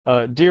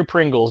Dear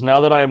Pringles,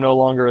 now that I am no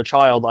longer a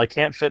child, I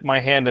can't fit my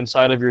hand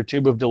inside of your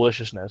tube of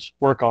deliciousness.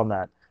 Work on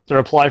that. The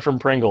reply from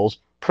Pringles.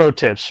 Pro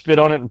tip, spit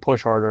on it and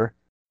push harder.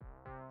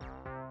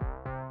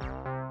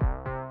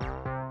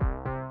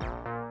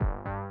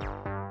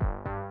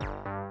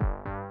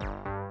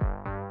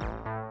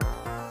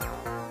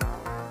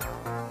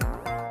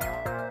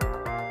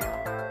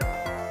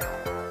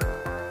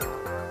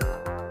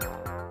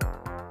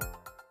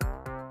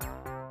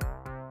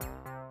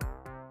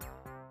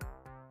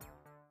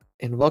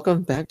 And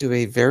welcome back to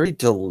a very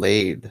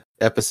delayed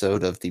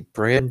episode of the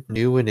brand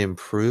new and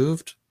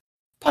improved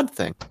Pod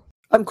Thing.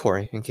 I'm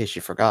Corey, in case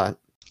you forgot.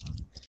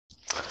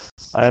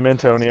 I am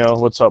Antonio.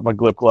 What's up, my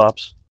glip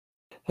glops?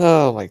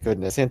 Oh my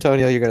goodness,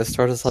 Antonio, you're going to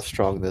start us off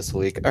strong this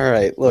week. All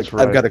right, look, That's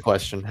right. I've got a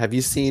question. Have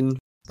you seen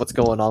what's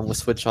going on with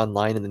Switch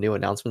Online and the new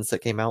announcements that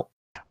came out?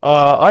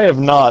 I have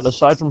not.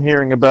 Aside from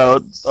hearing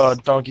about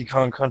Donkey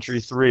Kong Country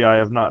 3, I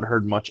have not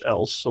heard much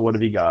else. So what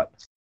have you got?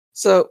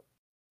 So,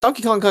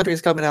 Donkey Kong Country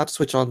is coming out to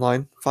Switch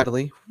Online,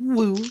 finally.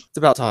 Woo! It's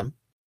about time.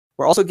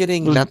 We're also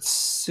getting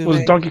Natsume... Was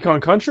it Donkey Kong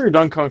Country or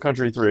Donkey Kong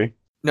Country 3?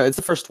 No, it's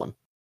the first one.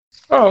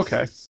 Oh,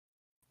 okay.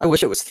 I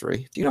wish it was 3.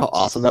 Do you know how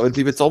awesome that would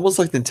be? It's almost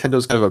like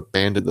Nintendo's kind of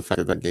abandoned the fact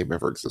that that game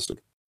ever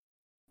existed.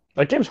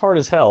 That game's hard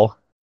as hell.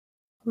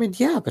 I mean,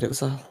 yeah, but it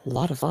was a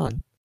lot of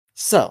fun.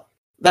 So,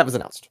 that was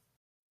announced.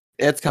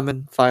 It's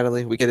coming,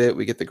 finally. We get it.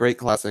 We get the great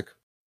classic.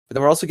 But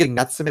then we're also getting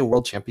Natsume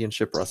World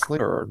Championship Wrestling,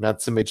 or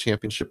Natsume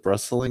Championship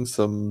Wrestling,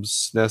 some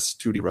SNES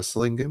 2D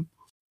wrestling game.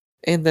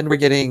 And then we're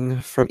getting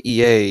from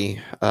EA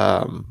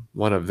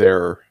one of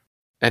their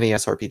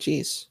NES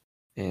RPGs.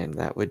 And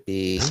that would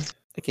be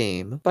a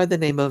game by the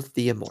name of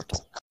The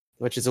Immortal,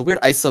 which is a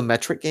weird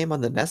isometric game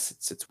on the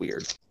NES. It's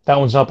weird. That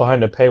one's not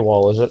behind a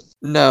paywall, is it?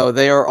 No,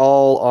 they are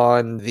all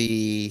on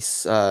the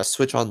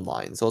Switch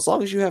Online. So as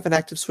long as you have an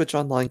active Switch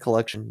Online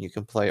collection, you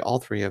can play all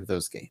 3 of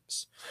those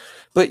games.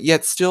 But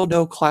yet still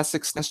no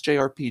classic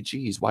SNES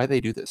JRPGs. Why they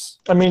do this?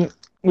 I mean,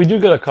 we do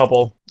get a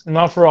couple.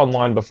 Not for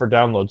online, but for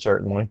download,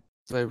 certainly.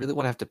 Do I really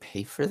want to have to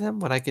pay for them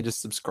when I can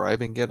just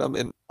subscribe and get them?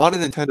 And on a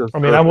Nintendo I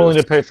mean, I'm willing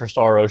to pay for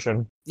Star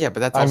Ocean. Yeah,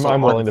 but that's also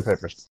I'm willing to pay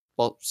for...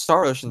 Well,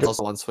 Star Ocean's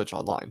also on Switch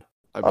Online,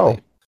 I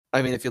believe.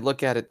 I mean, if you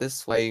look at it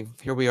this way,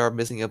 here we are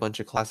missing a bunch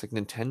of classic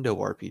Nintendo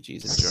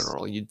RPGs in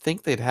general. You'd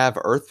think they'd have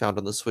Earthbound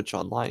on the Switch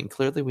Online.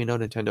 Clearly, we know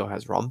Nintendo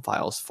has ROM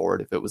files for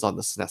it if it was on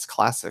the SNES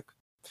Classic.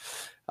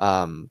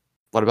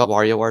 What about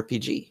Mario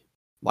RPG?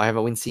 Why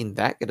haven't we seen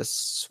that get a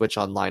Switch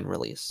Online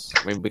release?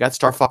 I mean, we got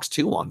Star Fox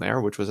 2 on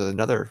there, which was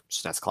another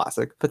SNES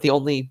Classic. But the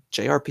only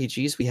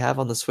JRPGs we have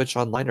on the Switch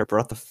Online are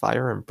Breath of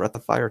Fire and Breath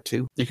of Fire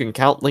 2. You can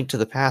count Link to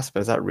the Past,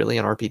 but is that really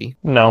an RPG?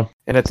 No.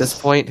 And at this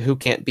point, who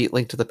can't beat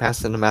Link to the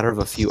Past in a matter of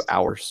a few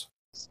hours?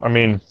 I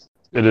mean,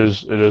 it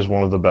is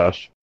one of the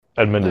best,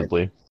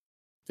 admittedly.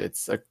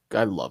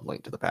 I love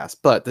Link to the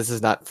Past, but this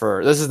is not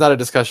a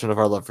discussion of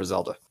our love for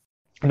Zelda.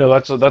 No,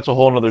 that's a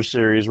whole other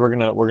series. We're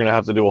gonna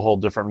have to do a whole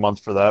different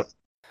month for that.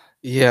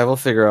 Yeah, we'll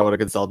figure out what a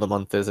good Zelda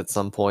month is at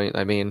some point.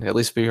 I mean, at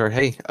least we heard,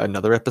 hey,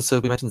 another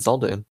episode we mentioned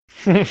Zelda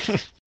in.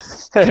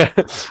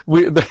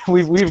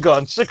 We've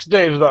gone 6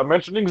 days without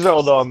mentioning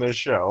Zelda on this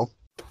show.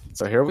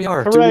 So here we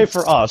are. Hooray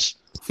for us!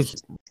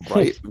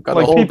 Right, we've got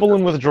like people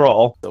in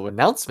withdrawal. So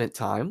announcement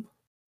time.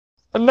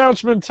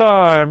 Announcement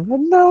time!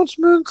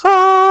 Announcement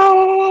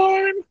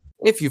time!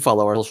 If you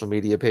follow our social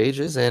media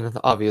pages, and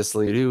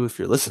obviously you do if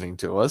you're listening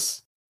to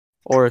us,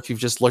 or if you've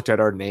just looked at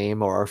our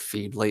name or our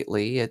feed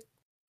lately, it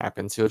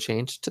happens to have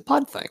changed to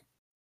Pod Thing.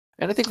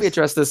 And I think we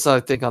addressed this,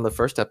 on the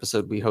first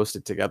episode we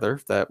hosted together,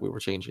 that we were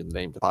changing the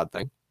name to Pod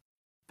Thing.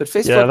 But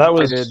Facebook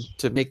decided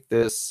to make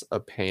this a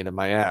pain in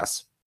my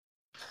ass.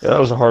 Yeah, that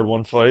was a hard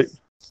one fight.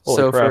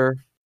 Holy crap. For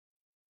the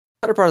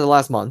better part of the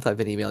last month, I've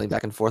been emailing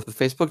back and forth with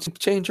Facebook to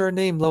change our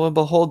name. Lo and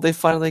behold, they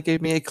finally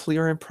gave me a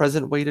clear and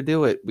present way to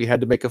do it. We had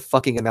to make a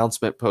fucking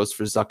announcement post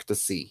for Zuck to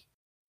see.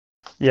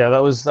 Yeah,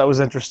 that was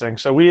interesting.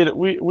 So we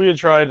had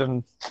tried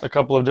in a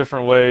couple of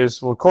different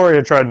ways. Well, Corey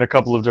had tried in a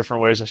couple of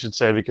different ways, I should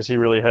say, because he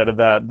really headed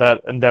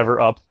that endeavor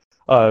up.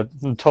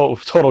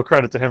 Total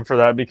credit to him for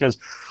that, because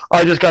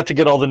I just got to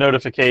get all the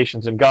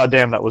notifications, and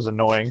goddamn, that was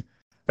annoying.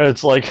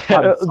 It's like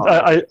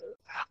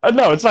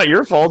no, it's not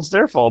your fault; it's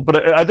their fault.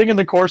 But I think in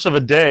the course of a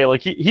day, like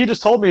he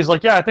just told me, he's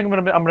like, yeah, I think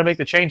I'm gonna make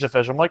the change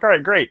official. I'm like, all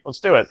right, great, let's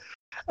do it.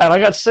 And I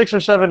got 6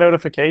 or 7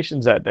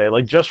 notifications that day,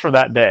 like just for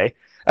that day.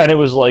 And it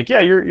was like, yeah,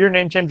 your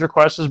name change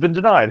request has been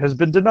denied, has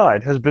been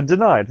denied, has been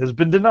denied, has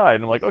been denied.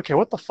 And I'm like, okay,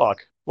 what the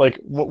fuck? Like,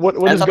 what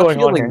is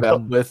going on here?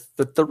 Them with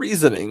the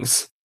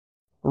reasonings.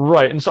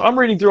 Right, and so I'm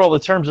reading through all the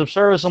terms of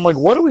service. I'm like,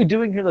 what are we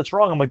doing here that's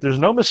wrong? I'm like, there's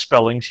no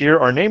misspellings here.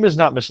 Our name is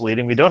not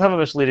misleading. We don't have a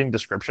misleading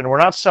description. We're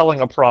not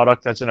selling a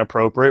product that's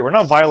inappropriate. We're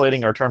not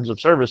violating our terms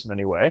of service in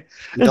any way.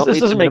 This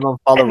doesn't make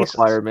follow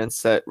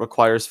requirements that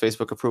requires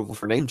Facebook approval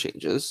for name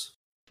changes.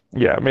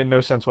 Yeah, it made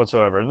no sense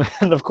whatsoever.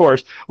 And of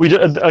course,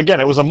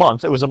 again, it was a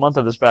month. It was a month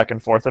of this back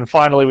and forth. And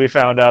finally, we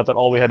found out that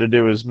all we had to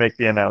do was make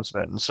the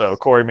announcement. And so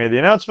Corey made the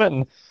announcement,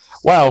 and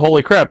wow,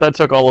 holy crap, that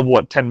took all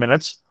of, 10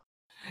 minutes?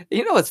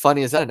 You know what's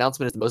funny is that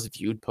announcement is the most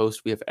viewed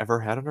post we have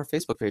ever had on our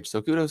Facebook page.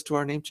 So kudos to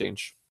our name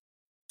change.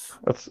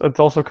 That's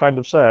also kind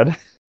of sad.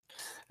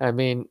 I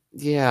mean,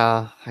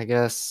 yeah, I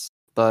guess,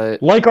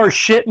 but Like our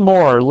shit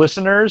more,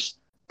 listeners.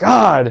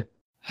 God.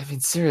 I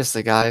mean,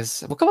 seriously,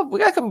 guys, we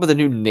gotta come up with a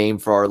new name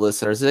for our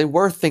listeners. They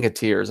were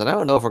Thingateers, and I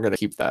don't know if we're gonna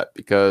keep that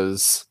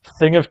because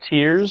Thing of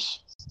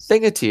Tears?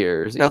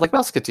 Thingateers, like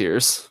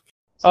Musketeers.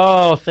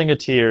 Oh, Thing of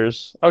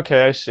Tears.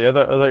 Okay, I see. I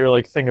thought you were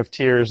like Thing of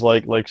Tears,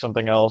 like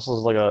something else. It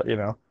was like a,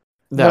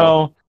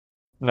 No,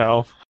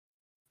 No.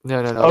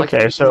 no.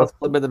 Okay, so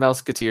Flip of the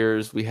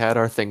Musketeers, we had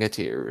our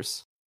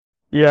Thingateers.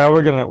 yeah,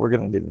 we're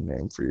gonna need a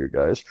name for you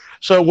guys.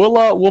 So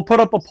we'll put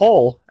up a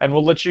poll and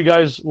we'll let you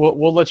guys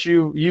we'll let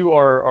you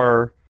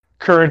our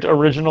current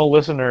original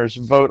listeners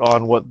vote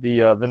on what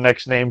the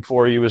next name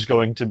for you is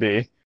going to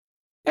be.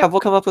 Yeah,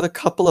 we'll come up with a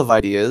couple of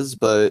ideas,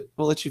 but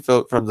we'll let you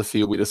vote from the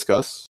few we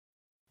discuss.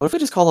 What if we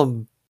just call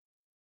them?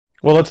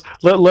 Well,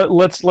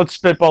 let's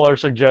spitball our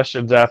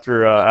suggestions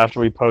after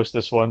we post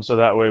this one, so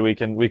that way we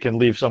can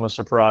leave some a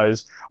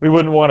surprise. We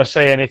wouldn't want to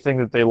say anything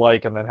that they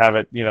like and then have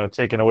it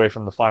taken away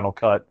from the final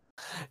cut.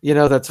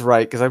 That's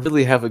right, because I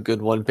really have a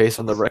good one based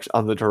on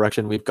the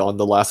direction we've gone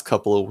the last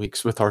couple of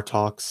weeks with our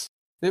talks.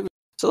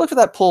 So look for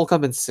that poll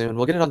coming soon.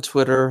 We'll get it on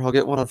Twitter. I'll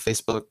get one on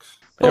Facebook.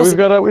 Yeah,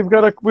 we've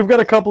got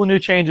a couple of new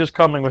changes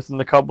coming within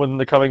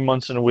the coming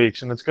months and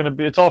weeks, and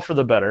it's all for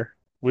the better.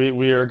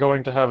 We are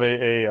going to have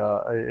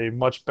a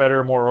much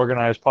better, more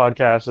organized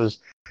podcast,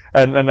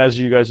 and as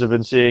you guys have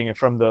been seeing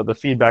from the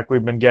feedback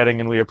we've been getting,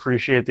 and we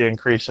appreciate the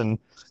increase in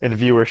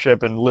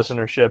viewership and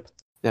listenership.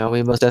 Yeah,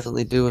 we most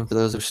definitely do, and for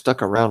those who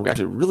stuck around, we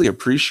actually really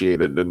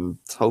appreciate it, and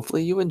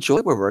hopefully you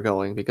enjoy where we're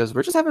going, because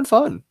we're just having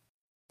fun.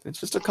 It's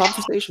just a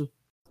conversation.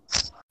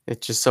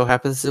 It just so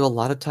happens to a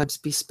lot of times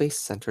be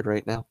space-centered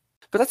right now.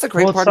 But that's a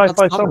great part about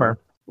sci-fi summer.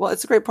 Well,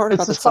 it's a great part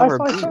about the summer.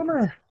 summer. It's sci-fi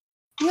summer.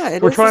 Yeah,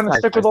 we're trying to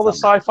stick with all the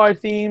sci-fi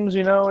themes.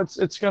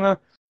 It's gonna,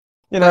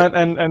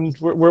 and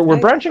we're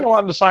branching a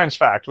lot into science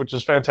fact, which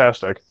is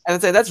fantastic. And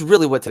I'd say that's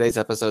really what today's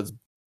episode's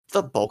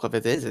the bulk of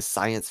it is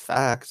science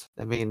fact.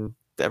 I mean,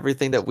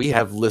 everything that we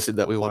have listed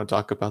that we want to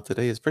talk about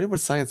today is pretty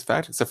much science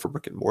fact, except for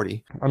Rick and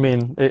Morty. I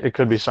mean, it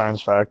could be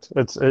science fact.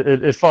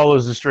 It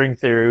follows the string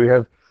theory. We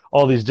have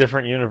all these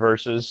different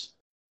universes.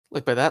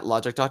 Like by that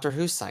logic, Doctor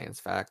Who's science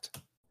fact.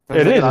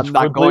 It is. It's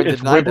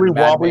wibbly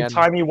wobbly,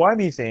 timey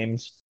wimey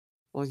themes.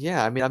 Well,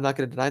 yeah, I mean, I'm not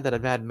going to deny that a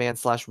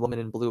madman/woman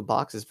in blue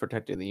box is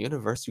protecting the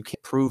universe. You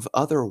can't prove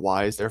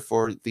otherwise.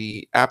 Therefore,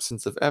 the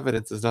absence of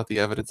evidence is not the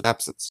evidence of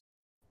absence.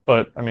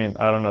 But I mean,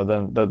 I don't know.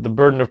 Then the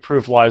burden of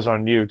proof lies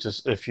on you.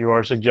 If you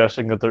are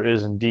suggesting that there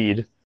is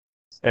indeed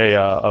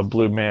a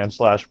blue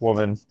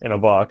man/woman in a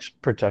box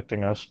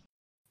protecting us.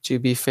 To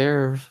be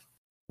fair,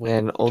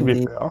 when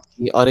only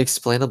the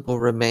unexplainable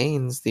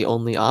remains, the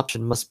only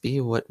option must be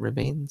what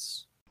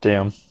remains.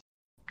 Damn,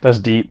 that's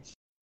deep.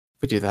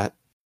 We do that.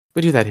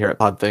 We do that here at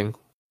Pod Thing.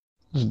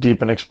 It's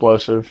deep and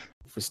explosive.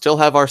 We still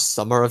have our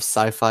summer of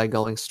sci-fi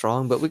going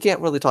strong, but we can't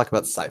really talk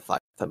about sci-fi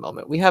at the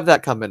moment. We have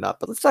that coming up,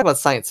 but let's talk about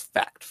science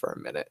fact for a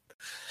minute.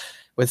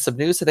 With some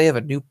news today of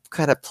a new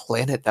kind of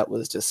planet that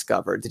was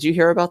discovered. Did you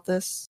hear about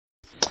this?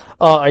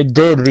 I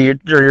did.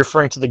 You're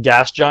referring to the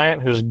gas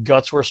giant whose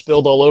guts were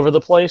spilled all over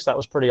the place? That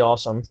was pretty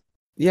awesome.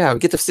 Yeah, we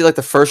get to see like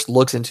the first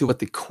looks into what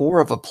the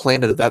core of a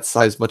planet of that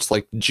size, much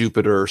like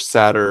Jupiter,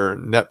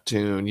 Saturn,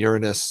 Neptune,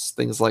 Uranus,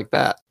 things like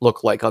that,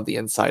 look like on the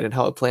inside and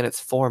how a planet's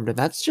formed, and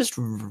that's just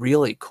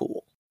really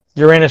cool.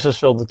 Uranus is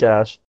filled with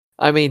gas.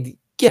 I mean,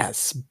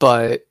 yes,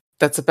 but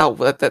that's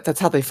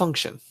how they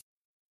function.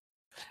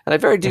 And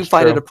I do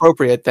find it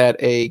appropriate that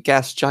a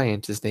gas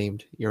giant is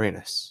named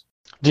Uranus.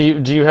 Do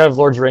you have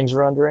Lord of the Rings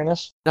around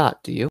Uranus?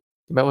 Not, do you?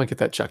 You might want to get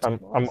that checked.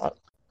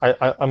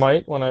 I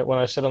might when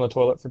I sit on the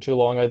toilet for too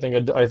long. I think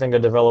I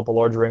develop a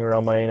large ring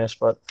around my anus.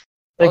 But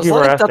thank you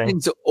for asking.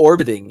 Nothing's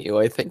orbiting you.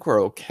 I think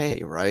we're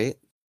okay, right?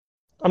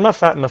 I'm not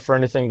fat enough for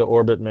anything to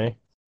orbit me.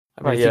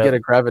 I mean, if you get a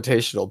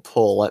gravitational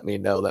pull, let me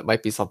know. That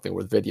might be something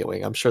worth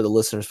videoing. I'm sure the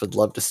listeners would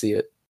love to see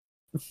it.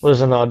 Was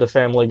to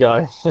Family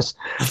Guy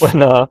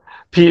when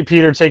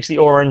Peter takes the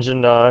orange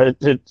and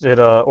it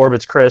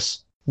orbits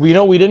Chris. We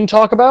didn't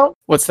talk about?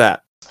 What's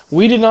that?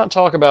 We did not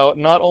talk about.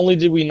 Not only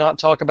did we not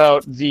talk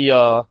about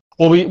the.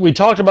 We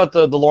talked about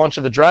the launch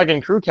of the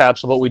Dragon crew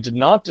capsule, but we did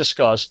not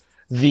discuss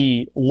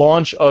the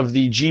launch of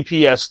the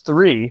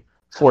GPS-3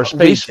 for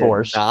Space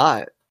Force.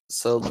 Not.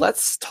 So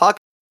let's talk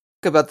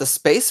about the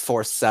Space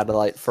Force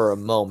satellite for a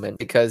moment,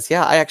 because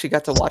I actually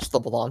got to watch the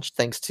launch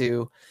thanks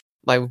to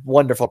my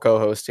wonderful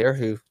co-host here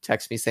who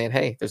texted me saying,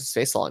 "Hey, there's a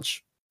space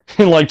launch."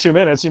 In like 2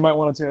 minutes, you might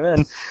want to tune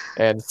in.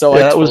 And so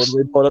I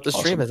totally pulled up the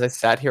stream as I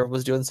sat here and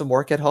was doing some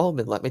work at home.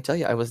 And let me tell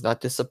you, I was not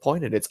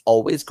disappointed. It's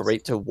always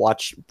great to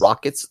watch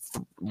rockets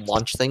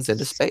launch things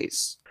into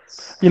space.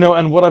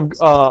 And what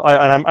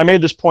I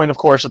made this point, of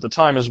course, at the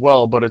time as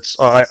well, but it's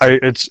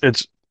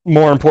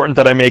more important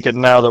that I make it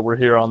now that we're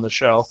here on the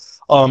show.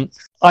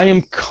 I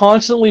am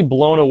constantly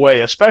blown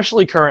away,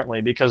 especially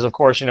currently, because of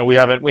course, we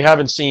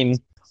haven't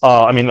seen.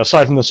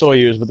 Aside from the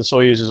Soyuz, but the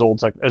Soyuz is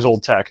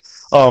old tech.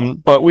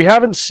 But we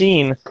haven't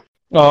seen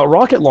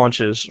rocket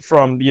launches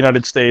from the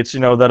United States,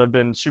 that have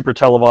been super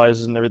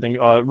televised and everything,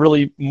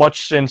 really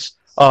much since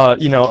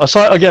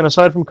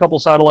aside from a couple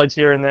satellites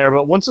here and there,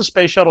 but once the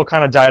space shuttle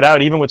kind of died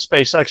out, even with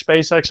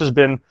SpaceX has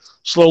been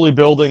slowly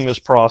building this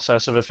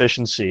process of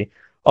efficiency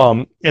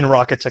in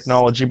rocket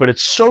technology. But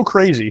it's so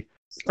crazy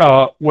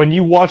when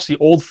you watch the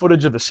old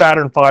footage of the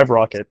Saturn V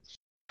rocket,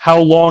 how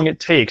long it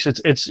takes.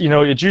 It's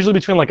usually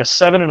between like a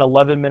 7 and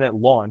 11 minute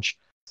launch,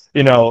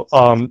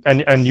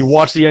 and you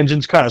watch the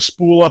engines kind of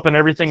spool up and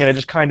everything, and it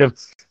just kind of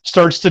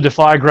starts to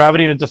defy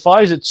gravity, and it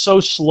defies it so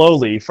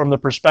slowly from the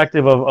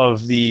perspective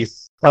of the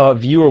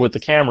viewer with the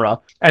camera.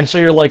 And so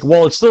you're like,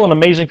 well, it's still an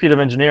amazing feat of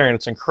engineering.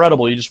 It's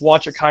incredible. You just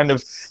watch it kind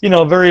of,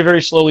 very,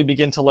 very slowly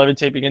begin to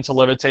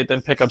levitate,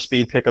 then pick up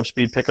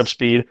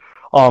speed,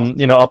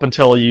 up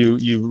until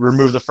you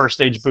remove the first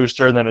stage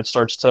booster, and then it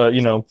starts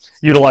to,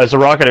 utilize the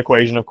rocket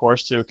equation, of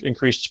course, to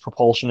increase its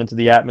propulsion into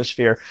the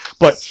atmosphere.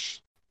 But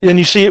then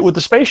you see it with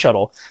the space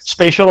shuttle.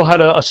 Space shuttle had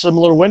a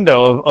similar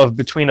window of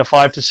between a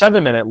 5 to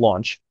 7 minute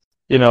launch,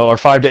 or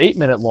 5 to 8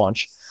 minute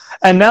launch.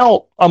 And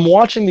now I'm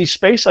watching these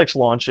SpaceX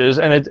launches,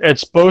 and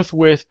it's both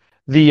with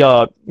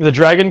the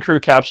Dragon Crew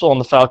capsule on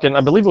the Falcon.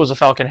 I believe it was a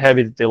Falcon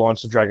Heavy that they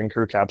launched the Dragon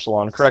Crew capsule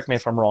on. Correct me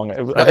if I'm wrong. I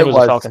think it was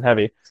a Falcon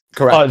Heavy.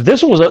 Correct.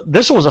 This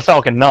one was a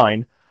Falcon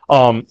 9,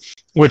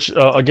 which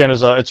again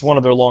it's one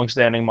of their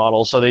long-standing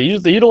models. So they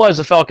utilize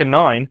the Falcon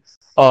 9,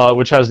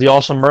 which has the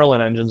awesome Merlin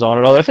engines on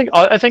it. I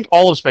think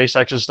all of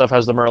SpaceX's stuff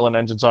has the Merlin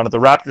engines on it. The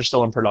Raptor's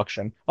still in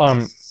production.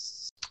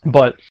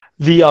 But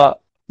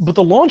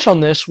the launch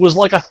on this was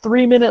like a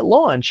 3-minute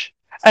launch,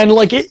 and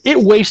like it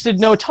wasted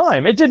no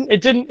time. It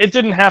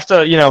didn't have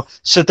to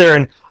sit there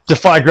and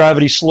defy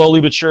gravity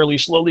slowly but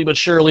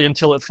surely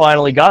until it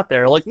finally got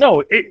there. Like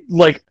no, it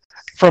like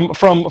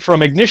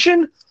from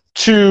ignition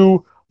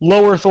to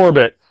low Earth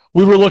orbit,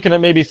 we were looking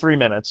at maybe 3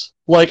 minutes.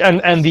 Like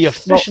and the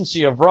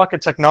efficiency of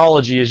rocket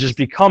technology is just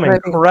becoming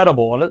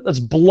incredible, and it's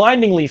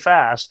blindingly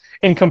fast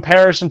in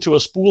comparison to a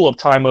spool up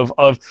time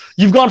of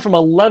you've gone from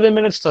 11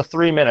 minutes to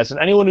 3 minutes. And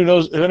anyone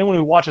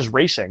who watches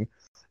racing,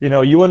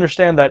 you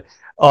understand that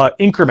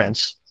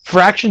increments,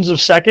 fractions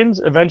of seconds,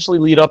 eventually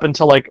lead up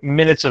into like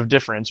minutes of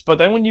difference. But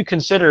then when you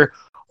consider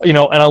an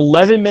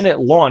 11-minute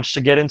launch to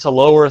get into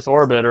low Earth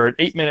orbit, or an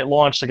 8-minute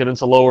launch to get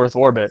into low Earth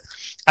orbit,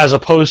 as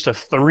opposed to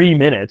 3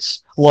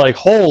 minutes, like,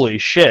 holy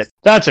shit,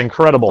 that's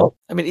incredible. Well,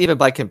 I mean, even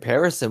by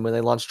comparison, when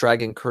they launched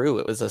Dragon Crew,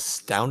 it was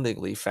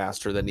astoundingly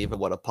faster than even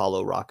what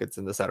Apollo rockets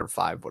in the Saturn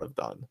V would have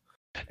done.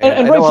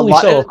 And rightfully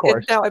so, of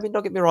course. Now, I mean,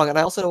 don't get me wrong, and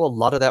I also know a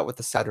lot of that with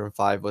the Saturn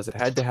V was it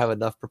had to have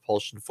enough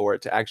propulsion for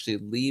it to actually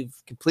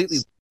completely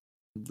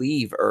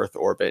leave Earth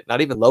orbit,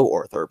 not even low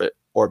Earth orbit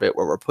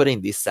where we're putting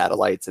these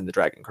satellites in the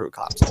Dragon Crew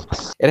capsule.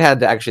 It had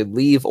to actually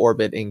leave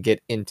orbit and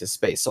get into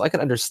space. So I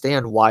can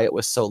understand why it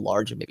was so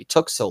large and maybe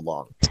took so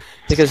long,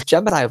 because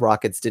Gemini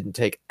rockets didn't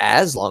take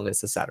as long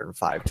as the Saturn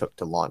V took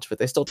to launch, but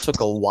they still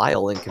took a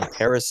while in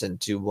comparison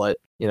to what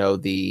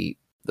the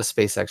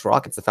SpaceX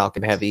rockets, the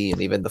Falcon Heavy,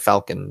 and even the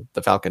Falcon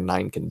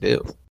 9 can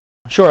do.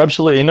 Sure,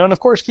 absolutely. And of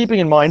course, keeping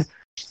in mind,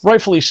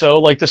 rightfully so,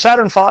 like the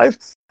Saturn V,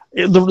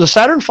 the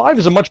Saturn V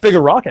is a much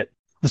bigger rocket.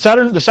 The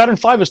Saturn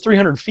V is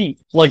 300 feet.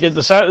 Like it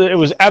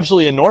was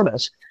absolutely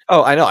enormous.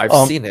 Oh, I know.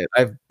 I've seen it.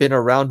 I've been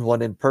around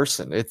one in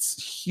person.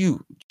 It's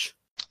huge.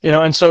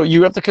 And so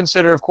you have to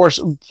consider, of course.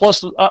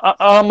 Plus,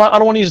 I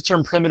don't want to use the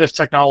term primitive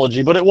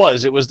technology, but it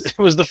was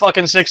the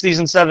fucking 60s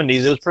and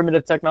 70s. It was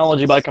primitive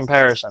technology by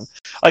comparison,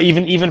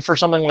 even for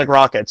something like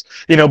rockets.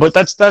 But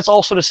that's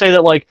also to say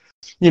that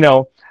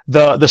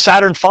the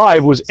Saturn V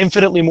was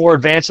infinitely more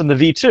advanced than the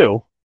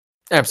V2.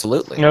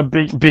 Absolutely.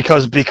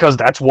 Because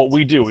that's what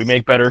we do. We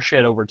make better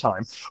shit over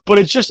time. But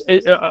it's just,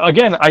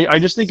 again, I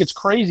just think it's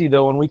crazy,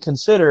 though, when we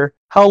consider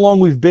how long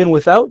we've been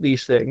without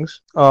these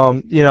things.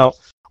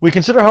 We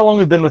consider how long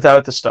we've been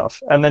without this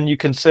stuff. And then you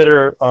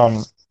consider,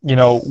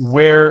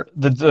 where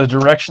the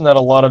direction that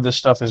a lot of this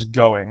stuff is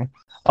going.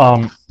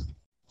 How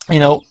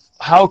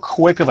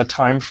quick of a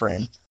time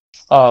frame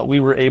we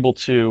were able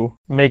to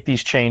make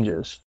these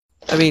changes.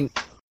 I mean,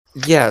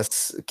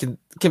 yes,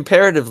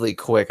 comparatively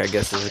quick, I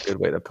guess, is a good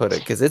way to put it,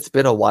 because it's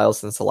been a while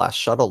since the last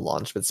shuttle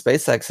launch, but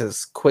SpaceX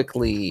has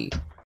quickly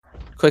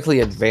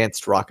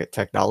advanced rocket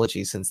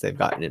technology since they've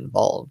gotten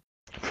involved.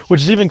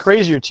 Which is even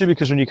crazier, too,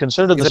 because when you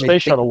consider the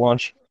space shuttle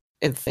launch...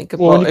 And think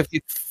about, if you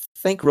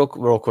think real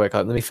quick,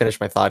 let me finish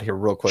my thought here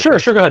real quick. Sure,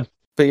 go ahead.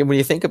 But when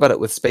you think about it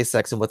with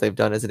SpaceX and what they've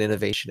done as an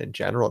innovation in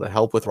general to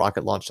help with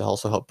rocket launch, to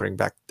also help bring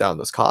back down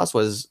those costs,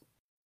 was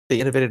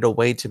they innovated a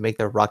way to make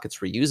their rockets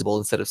reusable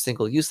instead of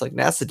single use like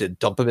NASA did.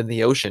 Dump them in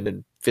the ocean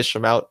and fish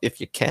them out if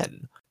you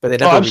can. But they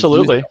never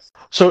absolutely.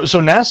 So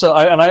NASA,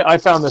 I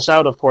found this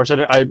out, of course.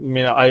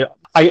 I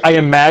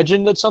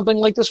imagined that something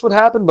like this would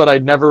happen, but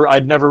I'd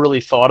never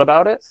really thought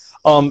about it.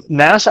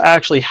 NASA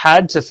actually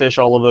had to fish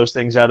all of those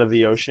things out of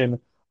the ocean,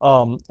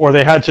 or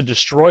they had to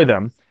destroy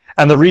them.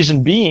 And the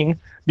reason being,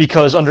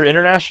 because under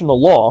international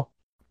law,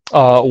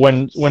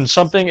 when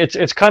something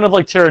it's kind of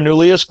like terra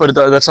nullius, but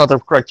that's not the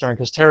correct term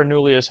because terra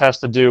nullius has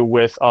to do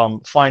with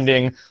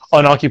finding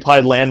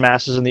unoccupied land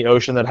masses in the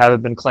ocean that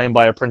haven't been claimed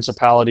by a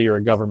principality or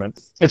a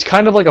government. It's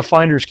kind of like a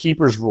finders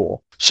keepers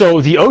rule.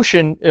 So the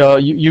ocean,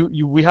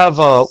 we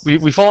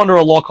fall under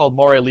a law called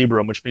mare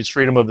liberum, which means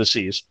freedom of the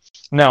seas.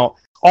 Now,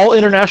 all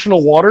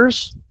international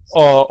waters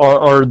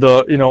are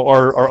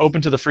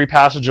open to the free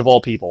passage of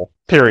all people.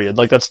 Period.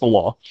 Like that's the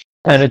law.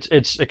 And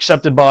it's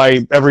accepted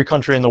by every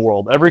country in the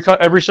world.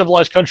 Every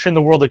civilized country in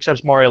the world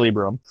accepts mare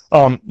liberum.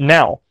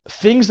 Now,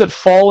 things that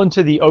fall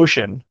into the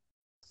ocean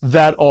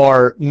that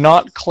are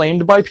not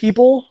claimed by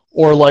people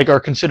or like are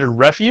considered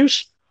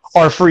refuse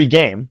are free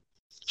game.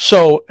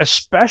 So,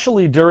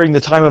 especially during the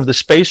time of the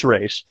space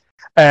race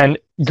and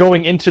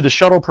going into the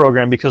shuttle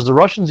program, because the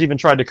Russians even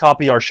tried to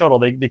copy our shuttle,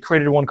 they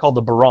created one called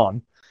the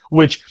Buran,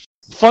 which,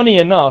 funny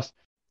enough,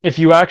 if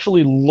you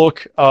actually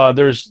look,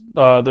 there's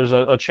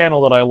a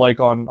channel that I like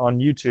on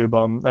YouTube,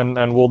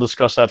 and we'll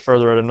discuss that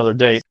further at another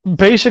date.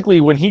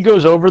 Basically, when he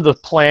goes over the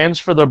plans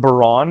for the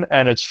Buran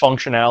and its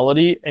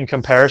functionality in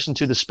comparison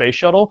to the space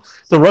shuttle,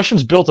 the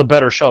Russians built a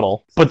better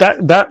shuttle. But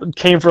that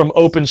came from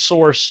open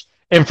source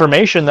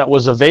information that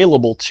was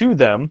available to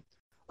them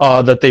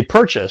that they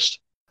purchased.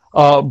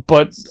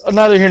 But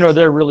neither here nor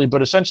there, really.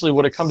 But essentially,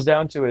 what it comes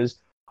down to is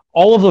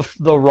all of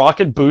the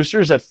rocket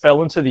boosters that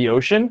fell into the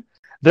ocean.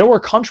 There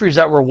were countries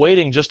that were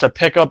waiting just to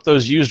pick up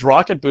those used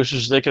rocket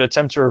boosters so they could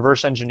attempt to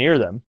reverse engineer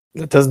them.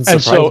 That doesn't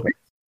surprise me.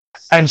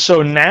 And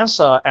so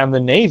NASA and the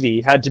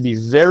Navy had to be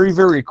very,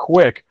 very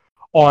quick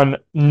on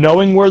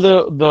knowing where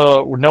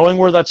knowing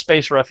where that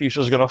space refuge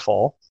was going to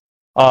fall,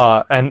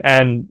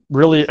 and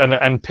really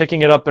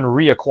picking it up and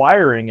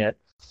reacquiring it,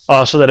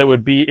 so that it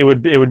would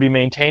be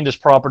maintained as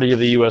property of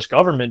the U.S.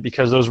 government,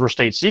 because those were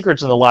state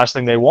secrets, and the last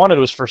thing they wanted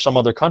was for some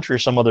other country,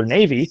 some other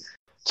navy,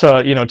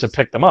 to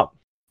pick them up.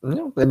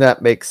 And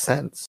that makes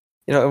sense.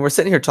 And we're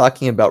sitting here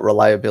talking about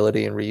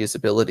reliability and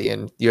reusability,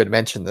 and you had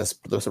mentioned this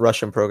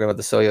Russian program of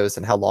the Soyuz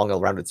and how long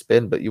around it's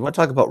been, but you want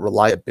to talk about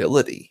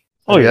reliability.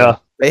 Yeah.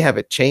 They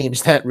haven't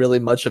changed that really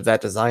much of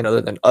that design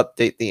other than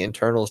update the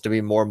internals to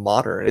be more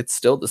modern. It's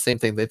still the same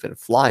thing they've been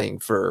flying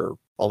for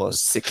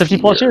almost 50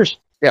 plus years.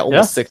 Yeah,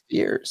 almost 60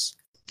 years.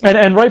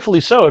 And rightfully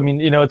so. I mean,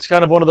 it's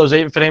kind of one of those,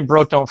 if it ain't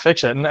broke, don't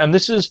fix it. And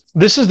this is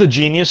the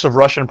genius of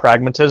Russian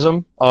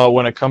pragmatism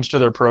when it comes to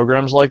their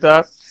programs like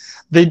that.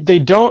 They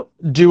don't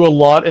do a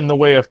lot in the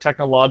way of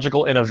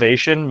technological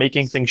innovation,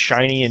 making things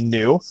shiny and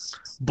new,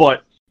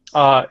 but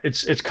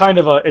it's kind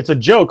of a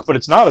joke, but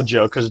it's not a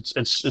joke because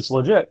it's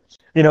legit.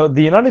 The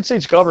United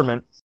States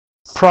government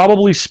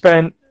probably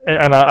spent,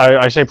 and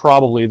I say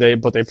probably,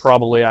 they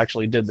probably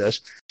actually did this.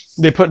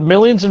 They put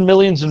millions and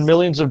millions and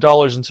millions of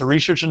dollars into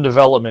research and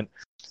development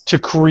to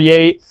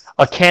create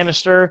a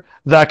canister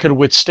that could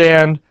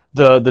withstand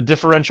the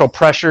differential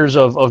pressures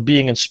of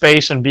being in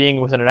space and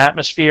being within an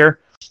atmosphere.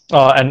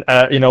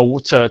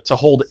 To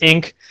hold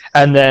ink,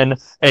 and then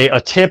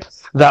a tip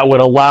that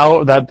would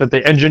allow that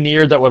they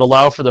engineered that would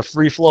allow for the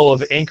free flow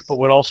of ink, but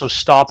would also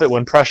stop it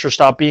when pressure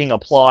stopped being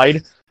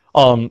applied.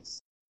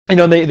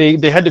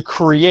 They had to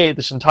create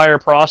this entire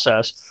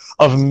process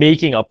of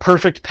making a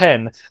perfect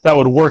pen that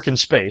would work in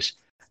space,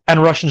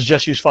 and Russians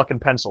just use fucking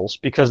pencils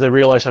because they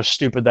realize how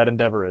stupid that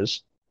endeavor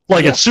is.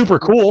 Like, it's super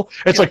cool.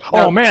 It's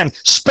oh man,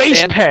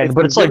 space pen,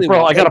 but it's really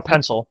bro, I got a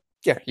pencil.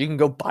 Yeah, you can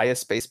go buy a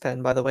space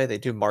pen, by the way. They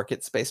do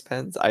market space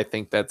pens. I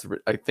think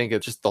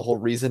it's just the whole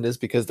reason is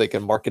because they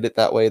can market it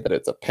that way, that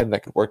it's a pen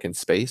that can work in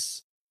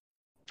space.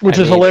 Which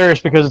is hilarious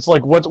because it's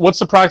like, what's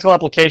the practical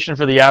application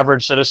for the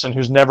average citizen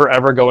who's never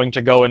ever going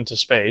to go into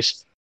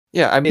space?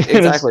 Yeah, I mean,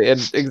 exactly. And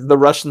the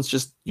Russians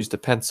just used a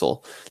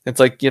pencil. It's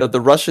like,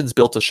 the Russians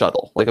built a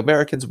shuttle. Like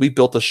Americans, we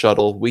built a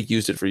shuttle. We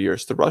used it for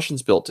years. The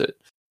Russians built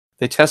it.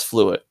 They test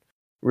flew it.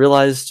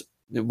 Realized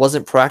it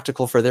wasn't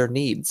practical for their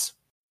needs.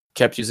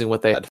 Kept using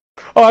what they had.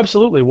 Oh,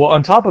 absolutely. Well,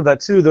 on top of that,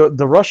 too,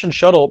 the Russian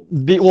shuttle,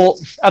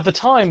 at the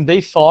time,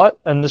 they thought,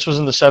 and this was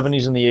in the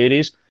 70s and the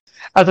 80s,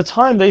 at the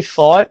time, they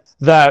thought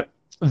that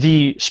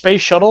the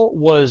space shuttle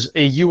was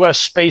a U.S.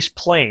 space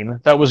plane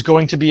that was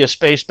going to be a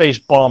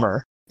space-based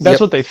bomber. That's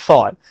what they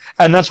thought,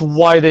 and that's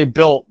why they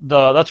built the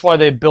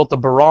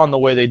Buran the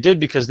way they did,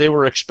 because they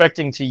were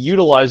expecting to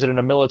utilize it in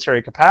a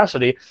military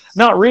capacity,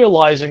 not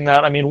realizing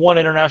that, I mean, one,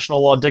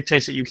 international law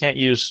dictates that you can't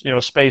use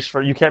space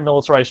you can't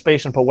militarize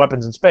space and put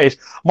weapons in space.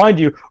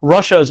 Mind you,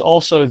 Russia is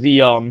also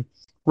the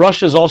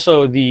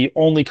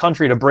only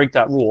country to break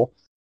that rule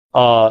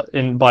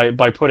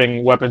by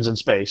putting weapons in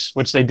space,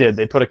 which they did.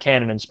 They put a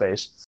cannon in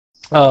space.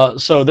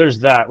 So there's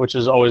that, which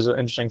is always an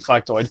interesting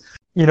factoid.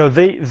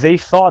 They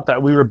thought that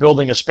we were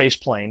building a space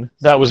plane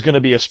that was going to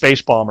be a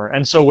space bomber.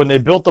 And so when they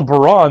built the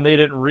Buran, they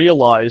didn't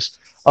realize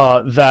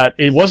that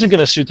it wasn't going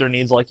to suit their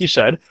needs, like you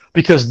said,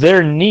 because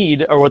their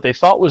need, or what they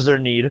thought was their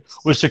need,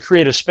 was to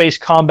create a space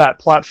combat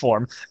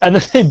platform. And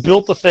then they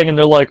built the thing, and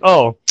they're like,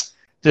 oh,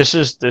 this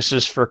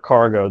is for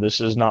cargo. This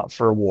is not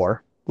for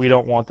war. We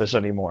don't want this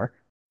anymore.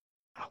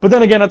 But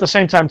then again, at the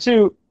same time,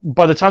 too,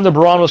 by the time the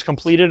Buran was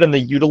completed and they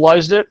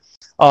utilized it,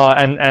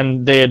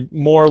 and they had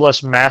more or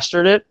less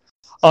mastered it,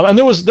 And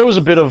there was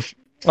a bit of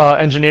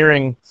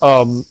engineering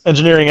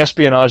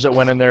espionage that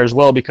went in there as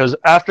well, because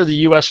after the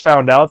U.S.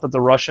 found out that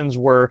the Russians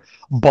were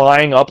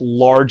buying up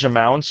large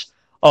amounts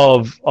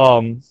of,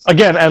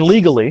 again, and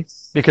legally,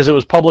 because it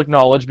was public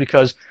knowledge,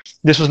 because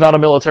this was not a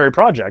military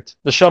project.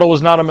 The shuttle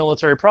was not a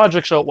military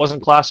project, so it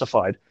wasn't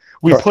classified.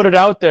 We put it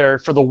out there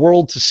for the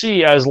world to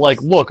see as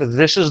like, look,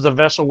 this is the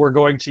vessel we're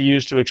going to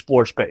use to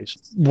explore space.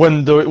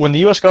 When the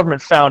U.S.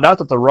 government found out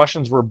that the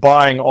Russians were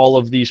buying all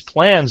of these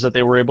plans that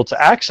they were able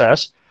to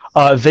access,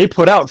 they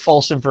put out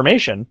false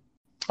information,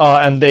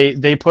 and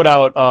they put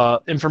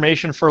out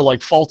information for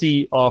like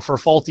faulty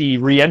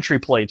re-entry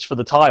plates for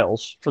the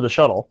tiles for the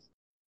shuttle.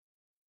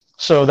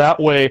 So that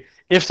way,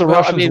 if the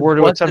Russians were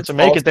to attempt to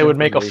make it, they would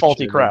make a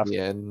faulty craft.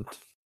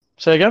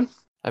 Say again?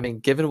 I mean,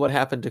 given what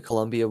happened to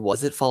Columbia,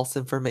 was it false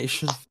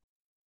information?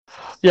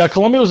 Yeah,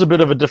 Columbia was a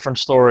bit of a different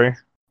story.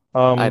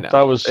 I know.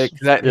 That was a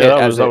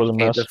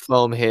mess. The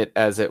foam hit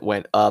as it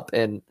went up,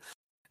 and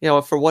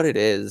for what it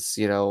is,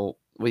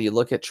 when you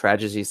look at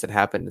tragedies that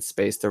happen in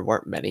space, there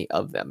weren't many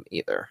of them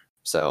either.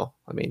 So,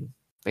 I mean,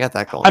 we got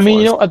that going. I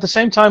mean, at the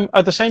same time,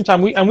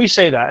 we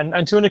say that,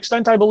 and to an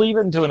extent I believe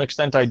it, and to an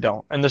extent I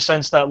don't. In the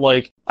sense that,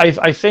 like,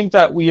 I think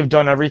that we have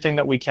done everything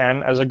that we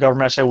can as a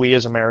government. I say we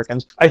as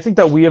Americans. I think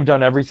that we have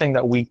done everything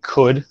that we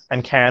could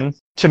and can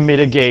to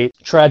mitigate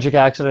tragic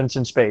accidents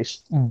in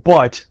space.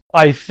 But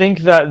I think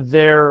that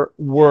there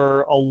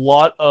were a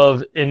lot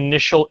of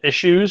initial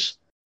issues,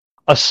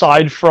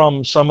 aside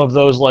from some of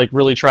those like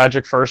really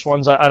tragic first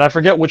ones, and I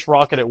forget which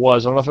rocket it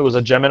was. I don't know if it was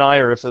a Gemini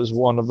or if it was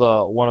one of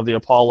the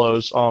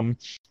Apollos.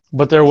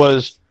 But there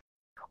was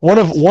one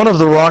of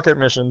the rocket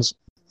missions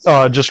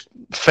just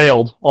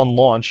failed on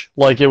launch.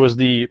 Like, it was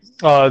the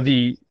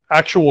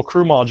actual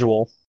crew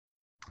module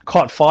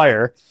caught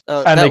fire,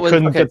 and they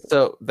couldn't get.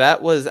 So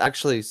that was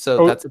actually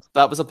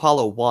that was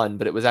Apollo 1,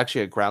 but it was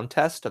actually a ground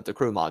test of the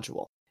crew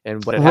module.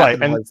 And what had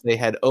happened was they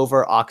had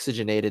over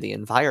oxygenated the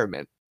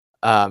environment.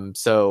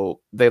 So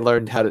they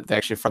learned they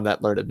actually from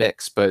that learned to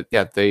mix, but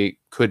yeah, they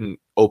couldn't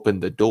open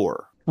the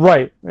door.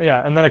 Right.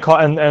 Yeah, and then it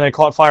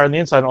caught fire on the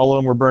inside, and all of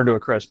them were burned to a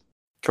crisp.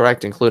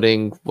 Correct,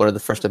 including one of the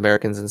first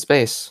Americans in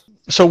space.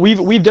 So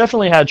we've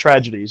definitely had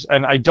tragedies,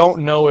 and I don't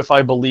know if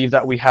I believe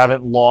that we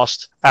haven't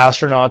lost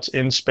astronauts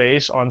in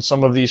space on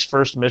some of these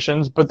first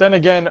missions. But then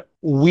again,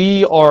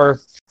 we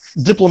are,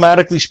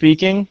 diplomatically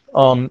speaking,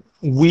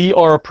 we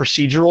are a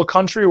procedural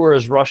country,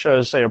 whereas Russia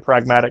is, say, a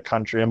pragmatic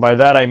country. And by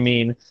that I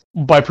mean,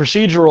 by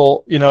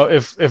procedural,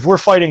 if we're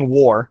fighting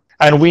war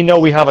and we know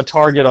we have a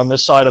target on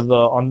this side of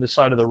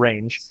the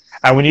range,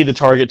 and we need the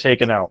target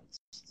taken out,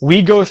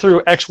 we go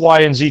through X, Y,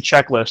 and Z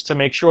checklists to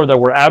make sure that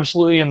we're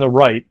absolutely in the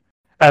right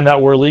and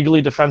that we're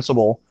legally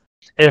defensible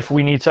if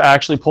we need to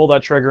actually pull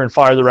that trigger and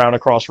fire the round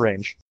across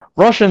range.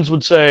 Russians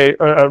would say,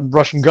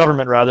 Russian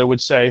government rather,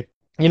 would say,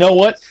 you know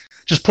what?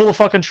 Just pull the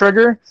fucking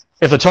trigger.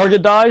 If the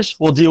target dies,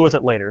 we'll deal with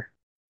it later.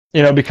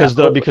 Because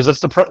that's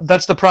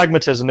the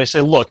pragmatism. They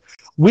say, look,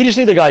 we just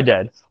need the guy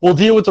dead. We'll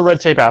deal with the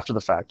red tape after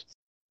the fact.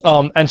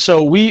 And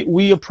so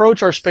we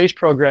approach our space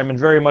program in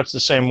very much the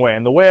same way.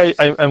 And the way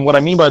and what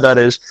I mean by that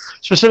is,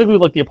 specifically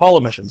like the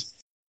Apollo missions,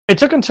 it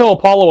took until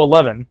Apollo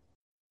 11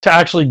 to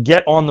actually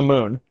get on the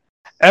moon.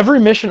 Every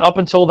mission up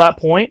until that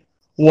point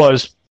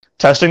was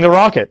testing the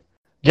rocket,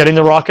 getting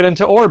the rocket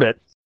into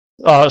orbit,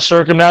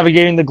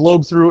 circumnavigating the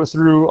globe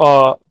through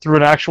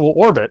an actual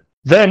orbit,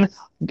 then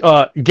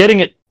getting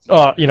it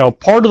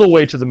part of the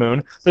way to the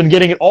moon, then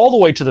getting it all the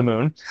way to the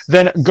moon,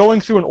 then going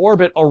through an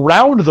orbit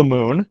around the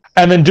moon,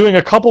 and then doing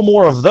a couple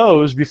more of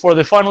those before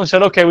they finally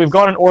said, okay, we've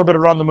gone in orbit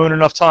around the moon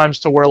enough times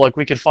to where like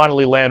we could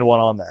finally land one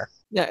on there.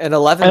 Yeah, and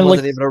 11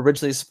 wasn't even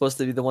originally supposed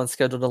to be the one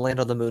scheduled to land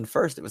on the moon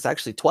first. It was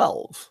actually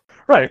 12.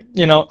 Right,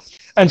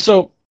 and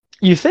so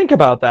you think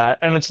about that,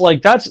 and it's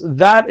like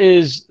that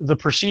is the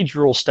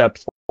procedural step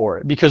for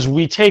it, because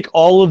we take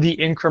all of the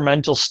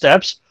incremental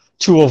steps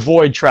to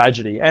avoid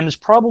tragedy. And it's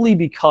probably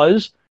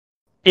because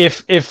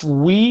if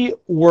we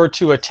were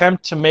to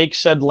attempt to make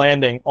said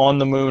landing on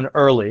the moon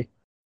early,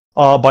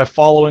 by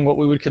following what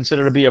we would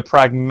consider to be a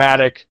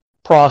pragmatic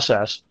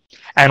process,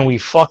 and we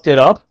fucked it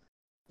up,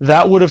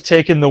 that would have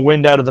taken the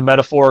wind out of the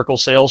metaphorical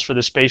sails for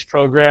the space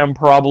program,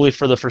 probably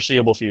for the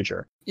foreseeable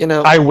future.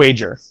 I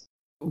wager.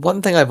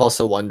 One thing I've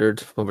also wondered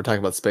when we're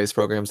talking about space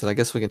programs, and I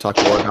guess we can talk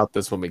more about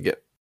this when we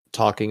get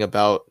talk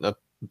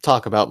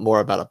about more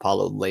about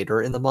Apollo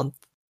later in the month,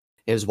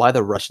 is why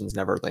the Russians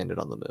never landed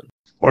on the moon.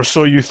 Or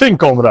so you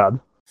think, comrade.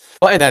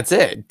 Well, and that's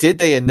it. Did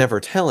they never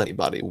tell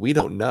anybody? We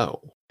don't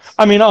know.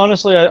 I mean,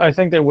 honestly, I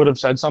think they would have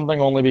said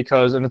something, only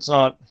because, and it's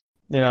not,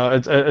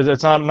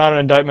 it's not an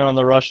indictment on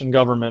the Russian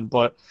government,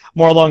 but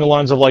more along the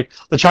lines of like,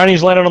 the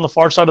Chinese landed on the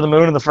far side of the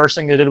moon, and the first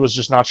thing they did was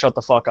just not shut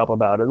the fuck up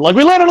about it. Like,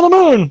 we landed on the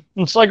moon!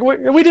 And it's like,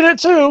 we did it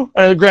too!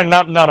 Granted,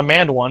 not a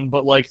manned one,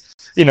 but like,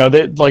 they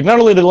like, not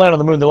only did they land on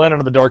the moon, they landed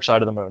on the dark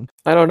side of the moon.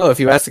 I don't know. If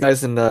you ask the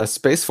guys in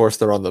Space Force,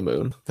 they're on the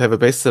moon. They have a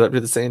base set up to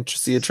the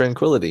Sea of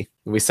Tranquility.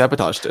 And we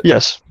sabotaged it.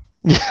 Yes.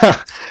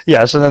 Yeah.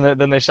 Yes, and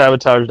then they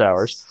sabotaged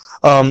ours.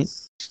 And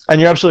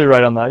you're absolutely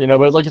right on that,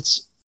 but like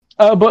it's,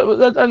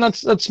 and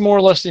that's more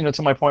or less,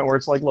 to my point where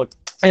it's like, look,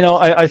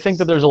 I think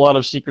that there's a lot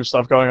of secret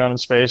stuff going on in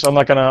space. I'm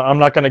not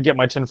gonna get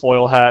my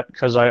tinfoil hat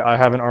because I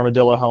have an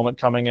armadillo helmet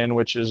coming in,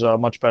 which is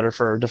much better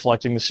for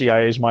deflecting the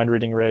CIA's mind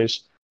reading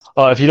rays.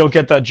 If you don't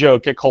get that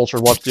joke, get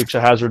cultured. Watch Dukes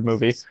of Hazzard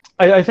movie.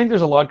 I think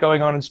there's a lot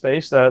going on in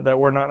space that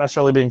we're not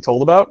necessarily being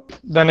told about.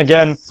 Then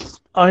again,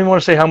 I don't even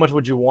want to say how much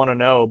would you want to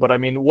know, but I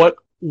mean,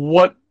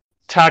 what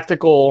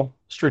tactical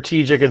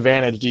strategic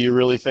advantage do you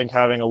really think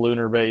having a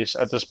lunar base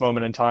at this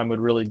moment in time would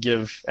really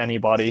give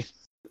anybody?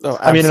 Oh,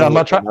 I mean, I'm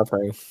not trying.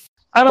 nothing.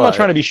 And I'm not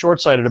trying to be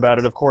short-sighted about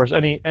it. Of course,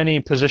 any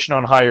position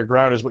on higher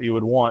ground is what you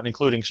would want,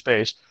 including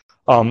space.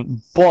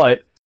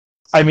 But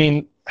I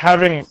mean,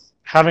 having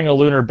a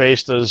lunar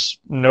base does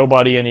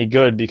nobody any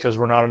good because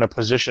we're not in a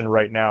position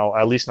right now,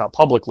 at least not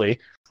publicly,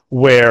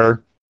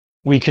 where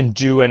we can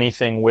do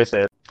anything with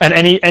it. And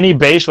any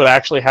base would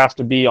actually have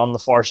to be on the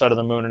far side of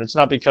the moon. And it's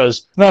not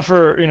because not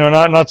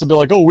to be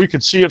like, oh, we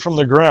could see it from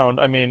the ground.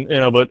 I mean,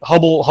 but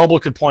Hubble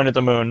could point at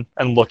the moon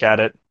and look at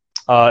it.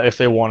 If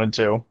they wanted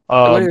to.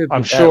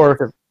 I'm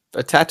sure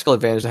a tactical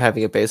advantage of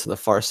having a base on the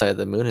far side of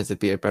the moon is it'd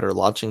be a better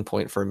launching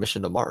point for a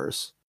mission to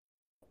Mars.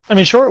 I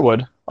mean, sure it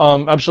would.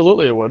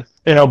 Absolutely it would.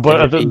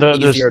 But it'd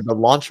be easier to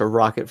launch a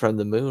rocket from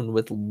the moon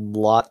with a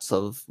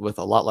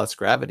lot less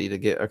gravity to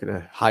get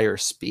a higher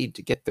speed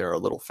to get there a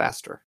little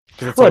faster.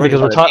 Right,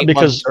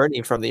 because we're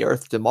journey from the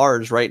Earth to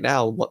Mars right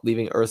now,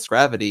 leaving Earth's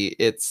gravity.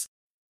 It's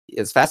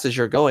as fast as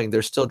you're going.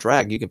 There's still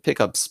drag. You can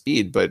pick up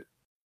speed, but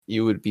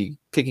you would be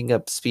picking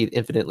up speed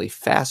infinitely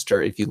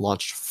faster if you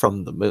launched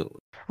from the moon.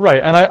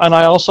 Right, and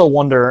I also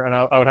wonder, and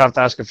I would have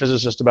to ask a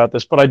physicist about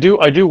this, but I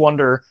do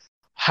wonder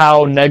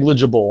how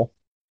negligible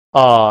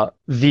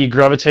the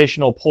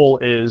gravitational pull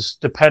is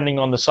depending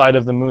on the side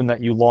of the moon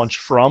that you launch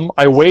from.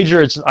 I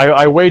wager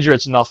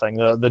it's nothing.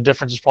 The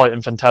difference is probably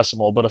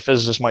infinitesimal, but a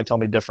physicist might tell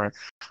me different.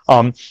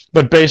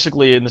 But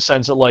basically, in the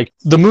sense that like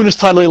the moon is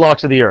tidally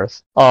locked to the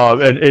Earth.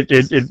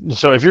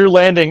 So if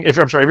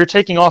you're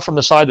taking off from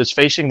the side that's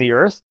facing the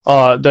Earth,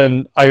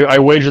 then I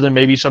wager there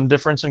may be some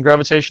difference in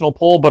gravitational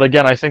pull. But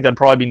again, I think that'd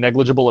probably be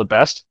negligible at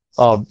best.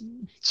 So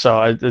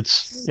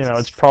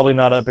it's probably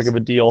not that big of a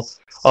deal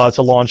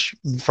to launch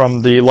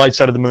from the light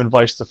side of the moon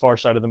vice the far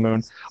side of the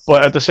moon.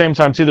 But at the same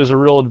time, too, there's a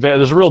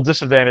real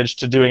disadvantage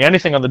to doing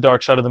anything on the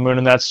dark side of the moon,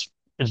 and it's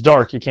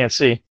dark. You can't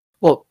see.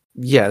 Well,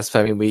 yes,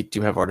 I mean, we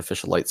do have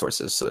artificial light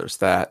sources, so there's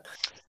that.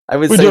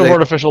 We do have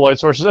artificial light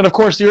sources, and of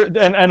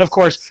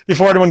course,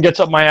 before anyone gets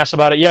up my ass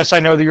about it, yes, I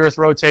know the Earth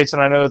rotates,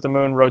 and I know that the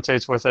Moon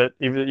rotates with it.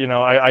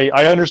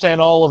 I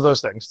understand all of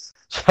those things,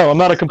 so I'm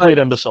not a complete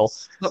imbecile.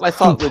 But my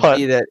thought would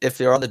be that if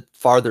they're on the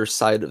farther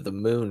side of the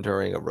Moon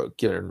during a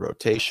given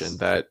rotation,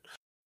 that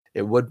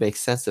it would make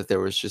sense that there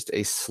was just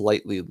a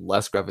slightly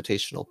less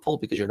gravitational pull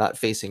because you're not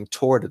facing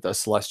toward the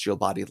celestial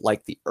body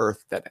like the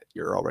Earth that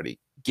you're already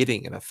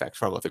getting an effect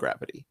from with the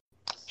gravity.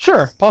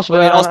 Sure,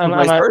 possibly. Also,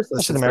 vice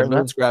versa, since the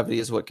moon's gravity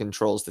is what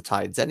controls the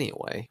tides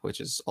anyway, which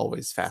has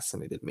always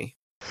fascinated me.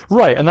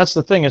 Right, and that's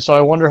the thing. And so I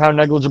wonder how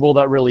negligible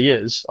that really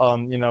is.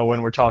 When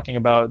we're talking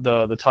about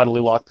the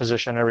tidally locked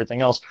position and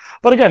everything else.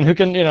 But again, who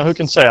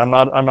can say? I'm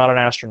not an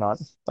astronaut.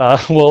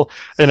 Nor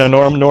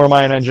am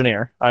I an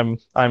engineer.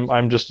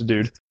 I'm just a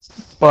dude.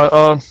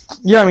 But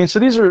yeah, I mean, so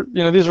these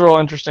are all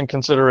interesting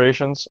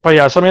considerations. But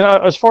yeah, so I mean,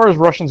 as far as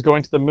Russians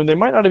going to the moon, they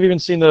might not have even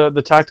seen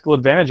the tactical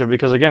advantage of it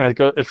because again,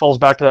 it falls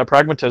back to that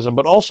pragmatism.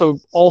 But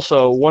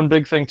also one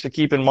big thing to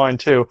keep in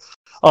mind too.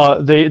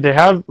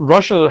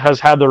 Russia has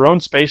had their own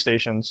space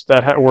stations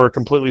that were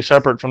completely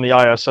separate from the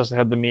ISS. They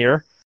had the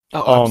Mir.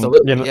 Oh,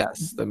 absolutely.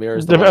 Yes, the Mir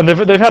is the one.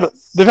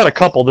 They've had a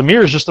couple. The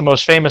Mir is just the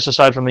most famous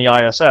aside from the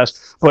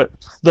ISS. But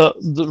the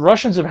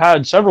Russians have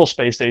had several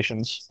space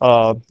stations,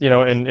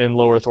 in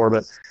low Earth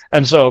orbit,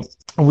 and so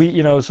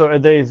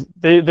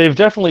they've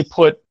definitely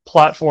put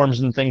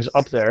platforms and things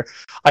up there.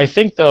 I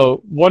think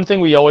though one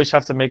thing we always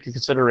have to make a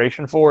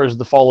consideration for is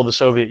the fall of the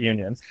Soviet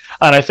Union,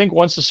 and I think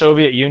once the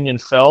Soviet Union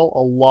fell,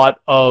 a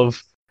lot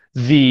of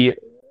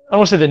I don't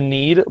want to say the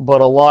need,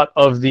 but a lot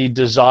of the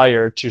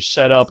desire to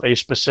set up a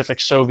specific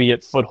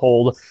Soviet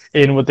foothold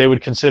in what they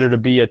would consider to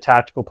be a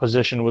tactical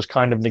position was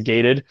kind of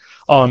negated.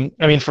 I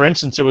mean, for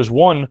instance, it was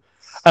one,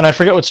 and I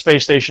forget what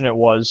space station it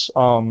was.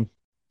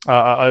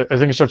 I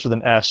think it starts with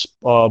an S,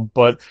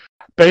 but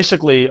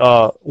basically,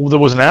 there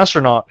was an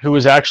astronaut who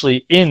was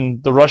actually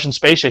in the Russian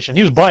space station.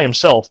 He was by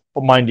himself,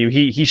 but mind you,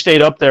 he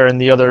stayed up there,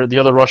 and the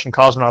other Russian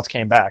cosmonauts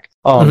came back.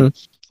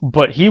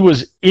 But he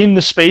was in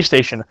the space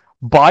station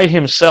by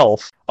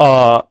himself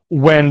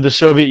when the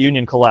Soviet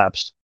Union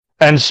collapsed,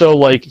 and so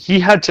like he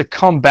had to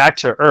come back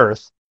to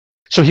Earth.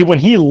 So when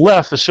he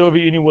left, the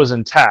Soviet Union was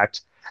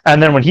intact,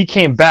 and then when he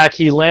came back,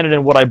 he landed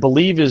in what I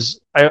believe is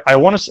I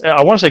want to say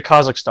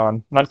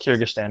Kazakhstan, not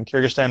Kyrgyzstan.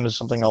 Kyrgyzstan is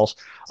something else.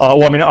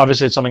 Well, I mean,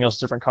 obviously it's something else,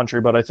 different country,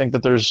 but I think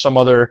that there's some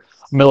other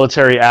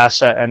military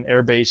asset and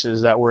air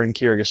bases that were in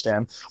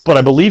Kyrgyzstan. But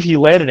I believe he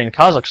landed in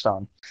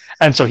Kazakhstan.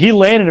 And so he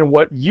landed in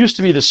what used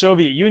to be the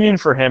Soviet Union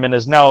for him, and it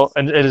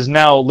is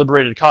now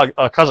liberated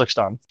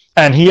Kazakhstan.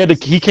 And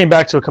he came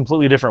back to a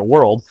completely different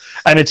world.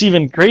 And it's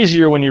even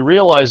crazier when you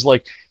realize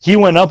like he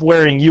went up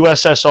wearing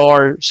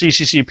USSR,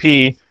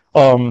 CCCP,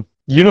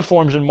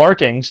 uniforms and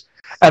markings,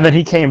 and then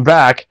he came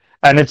back,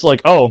 and it's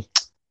like, oh,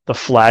 the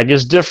flag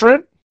is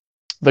different,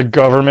 the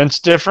government's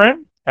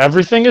different,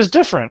 everything is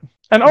different,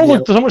 and oh Yeah.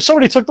 look,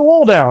 somebody took the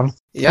wall down,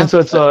 Yeah, and so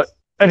it's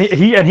and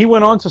he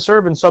went on to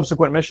serve in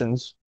subsequent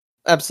missions.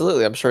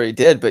 absolutely. I'm sure he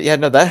did. But yeah,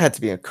 no, that had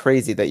to be a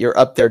crazy that you're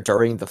up there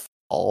during the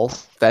fall.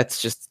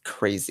 That's just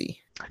crazy.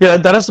 Yeah,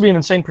 that has to be an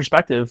insane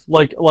perspective.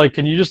 Like,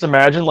 can you just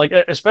imagine? Like,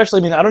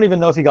 especially, I mean, I don't even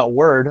know if he got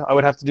word. I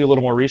would have to do a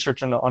little more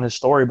research on his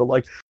story. But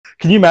like,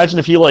 can you imagine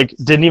if he like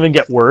didn't even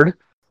get word,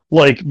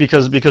 like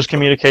because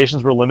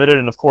communications were limited,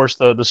 and of course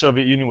the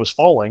Soviet Union was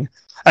falling,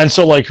 and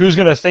so like, who's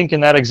gonna think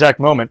in that exact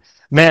moment,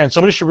 man,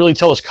 somebody should really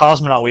tell this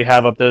cosmonaut we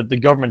have up the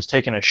government's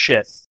taking a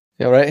shit.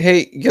 Yeah, right.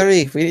 Hey,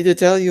 Yuri, we need to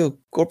tell you,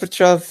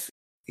 Gorbachev,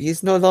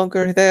 he's no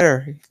longer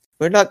there.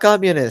 We're not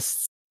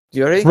communists.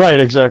 Yuri, Right,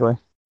 exactly,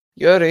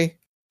 Yuri.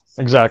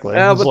 exactly.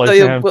 Yeah, It's we'll like, tell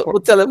you. man, We'll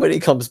tell him when he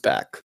comes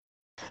back.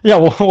 yeah,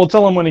 we'll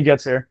tell him when he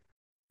gets here.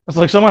 It's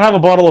like someone have a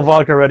bottle of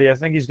vodka ready. I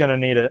think he's gonna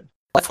need it.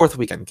 July 4th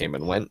weekend came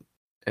and went,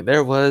 and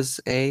there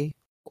was a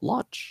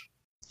launch.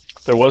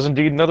 There was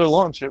indeed another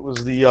launch. It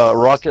was the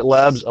Rocket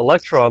Lab's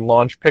Electron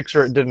launch.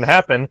 Picture it didn't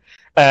happen,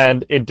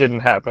 and it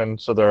didn't happen,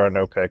 so there are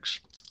no pics,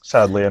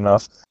 sadly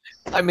enough.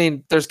 I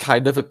mean, there's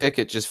kind of a pic.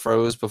 It just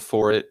froze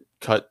before it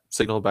cut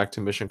signal back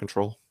to mission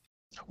control.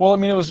 Well, I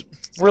mean, it was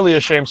really a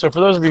shame. So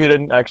for those of you who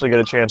didn't actually get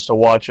a chance to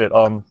watch it,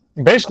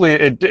 basically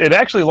it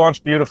actually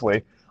launched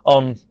beautifully.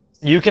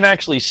 You can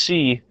actually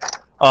see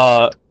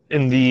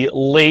in the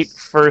late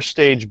first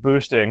stage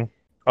boosting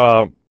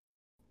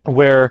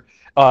where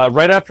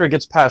right after it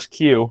gets past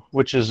Q,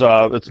 which is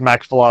its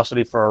max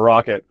velocity for a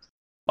rocket,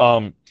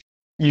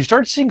 you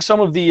start seeing some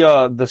of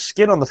the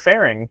skin on the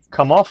fairing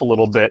come off a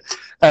little bit.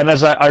 And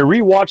as I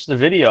rewatched the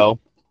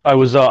video, I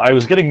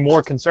was getting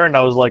more concerned.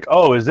 I was like,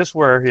 oh, is this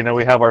where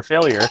we have our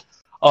failure?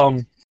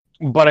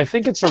 But I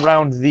think it's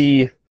around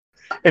the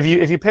if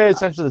you pay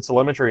attention to the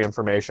telemetry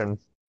information,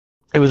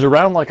 it was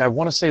around like I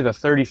want to say the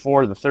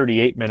 34 the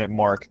 38 minute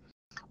mark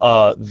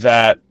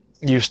that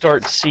you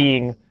start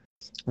seeing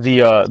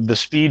the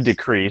speed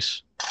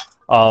decrease,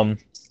 and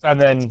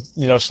then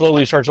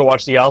slowly you start to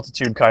watch the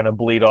altitude kind of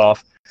bleed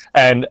off.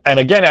 And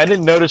again, I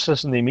didn't notice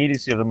this in the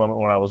immediacy of the moment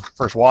when I was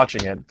first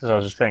watching it because I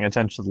was just paying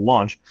attention to the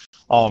launch.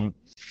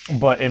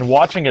 But in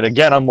watching it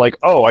again, I'm like,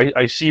 oh,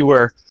 I see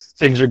where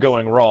things are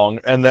going wrong.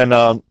 And then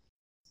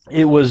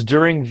it was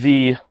during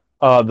the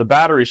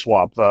battery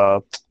swap,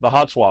 the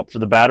hot swap for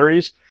the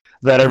batteries,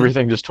 that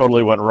everything just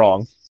totally went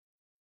wrong.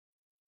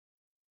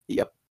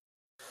 Yep.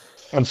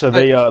 And so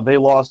they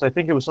lost. I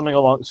think it was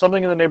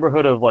something in the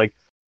neighborhood of like,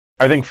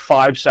 I think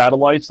 5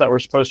 satellites that were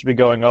supposed to be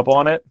going up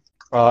on it,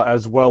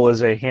 as well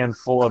as a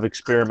handful of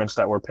experiments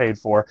that were paid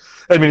for.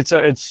 I mean,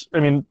 I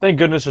mean, thank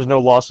goodness there's no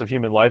loss of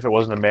human life. It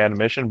wasn't a manned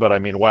mission, but I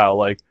mean, wow,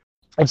 like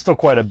it's still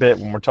quite a bit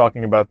when we're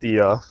talking about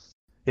the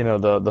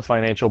the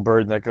financial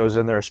burden that goes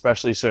in there,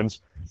 especially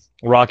since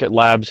Rocket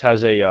Labs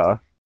has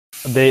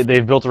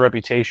they've built a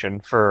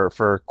reputation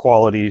for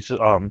quality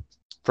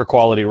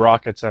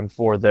rockets and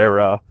for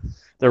their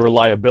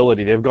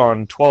reliability. They've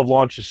gone 12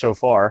 launches so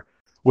far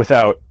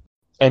without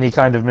any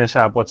kind of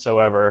mishap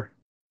whatsoever.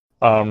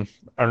 Or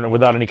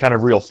without any kind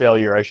of real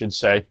failure, I should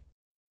say.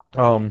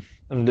 And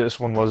this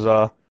one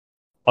was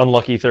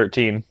unlucky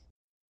 13.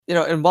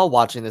 And while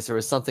watching this, there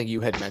was something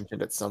you had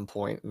mentioned at some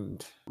point in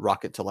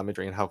rocket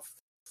telemetry and how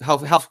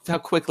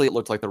quickly it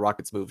looked like the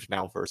rockets moved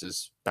now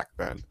versus back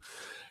then.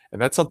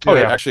 And that's something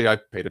that actually I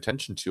paid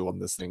attention to on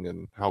this thing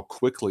and how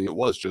quickly it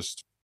was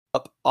just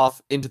up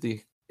off into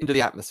the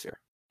atmosphere.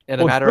 In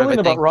a matter of, I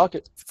think,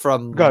 rocket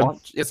from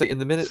launch, it's like in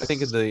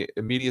the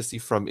immediacy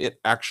from it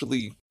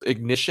actually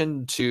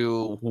ignition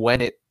to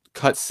when it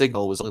cut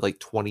signal was only like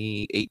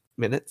 28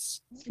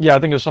 minutes. Yeah, I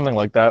think it was something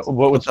like that.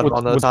 What's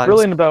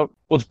brilliant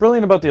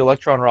about the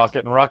Electron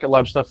rocket and Rocket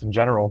Lab stuff in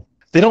general,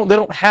 they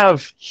don't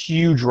have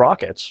huge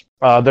rockets.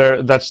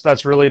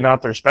 That's really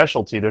not their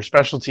specialty. Their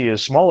specialty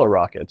is smaller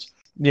rockets.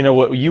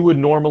 What you would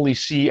normally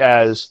see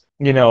as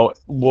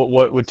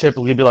what would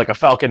typically be like a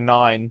Falcon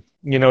 9,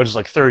 just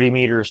like 30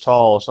 meters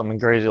tall or something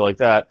crazy like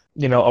that.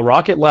 A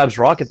Rocket Lab's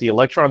rocket, the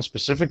Electron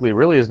specifically,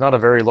 really is not a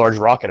very large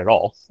rocket at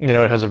all. It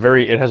has a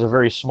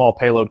very small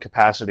payload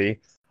capacity,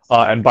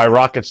 and by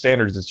rocket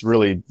standards, it's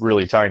really,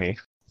 really tiny.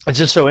 It's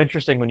just so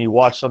interesting when you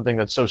watch something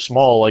that's so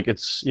small, like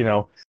it's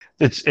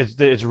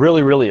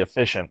really, really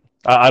efficient.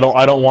 I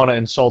don't want to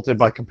insult it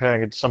by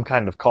comparing it to some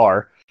kind of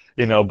car,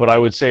 but I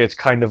would say it's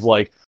kind of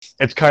like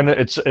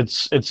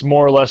it's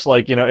more or less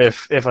like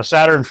if a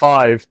Saturn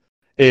V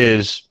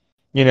is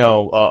a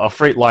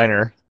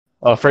Freightliner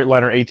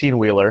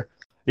 18-wheeler,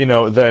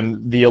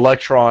 then the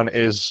Electron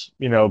is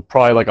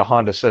probably like a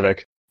Honda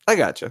Civic. I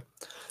gotcha.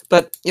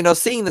 But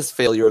seeing this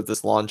failure of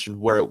this launch and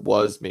where it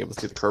was, being able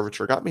to see the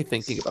curvature, got me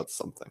thinking about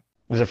something.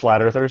 Is it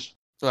flat earthers?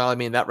 Well, I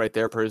mean, that right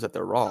there proves that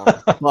they're wrong.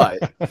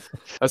 But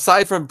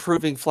aside from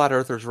proving flat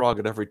earthers wrong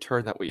at every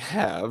turn that we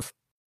have,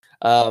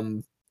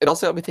 it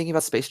also got me thinking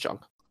about space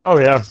junk. Oh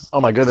yeah!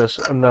 Oh my goodness!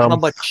 And how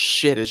much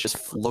shit is just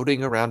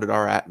floating around in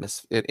our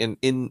atmosphere,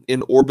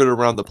 in orbit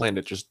around the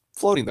planet, just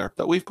floating there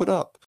that we've put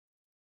up.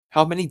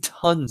 How many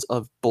tons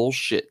of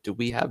bullshit do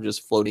we have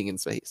just floating in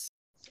space?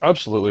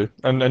 Absolutely,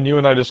 and you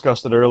and I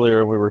discussed it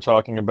earlier. We were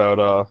talking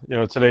about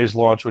today's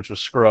launch, which was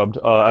scrubbed.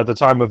 At the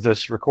time of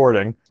this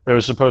recording, there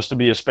was supposed to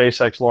be a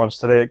SpaceX launch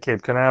today at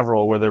Cape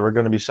Canaveral, where they were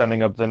going to be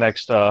sending up the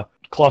next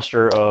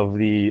cluster of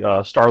the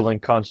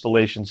Starlink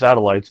constellation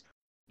satellites.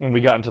 And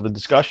we got into the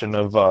discussion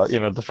of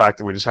the fact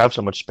that we just have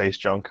so much space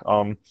junk,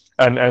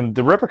 and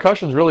the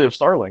repercussions really of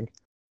Starlink,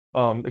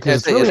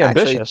 because it's really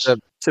ambitious.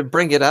 Actually, to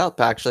bring it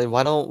up, actually,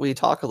 why don't we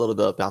talk a little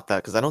bit about that?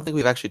 Because I don't think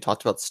we've actually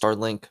talked about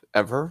Starlink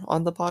ever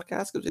on the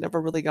podcast, because we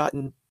never really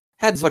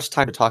had as much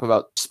time to talk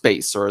about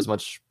space or as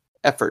much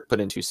effort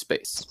put into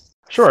space.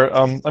 Sure.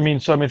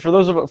 For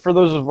those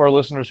of our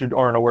listeners who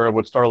aren't aware of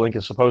what Starlink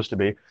is supposed to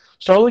be,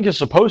 Starlink is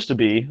supposed to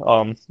be,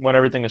 when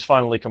everything is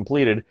finally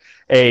completed,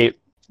 a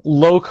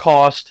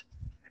low-cost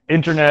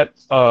internet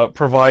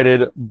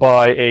provided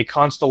by a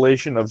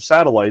constellation of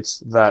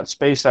satellites that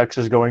SpaceX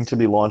is going to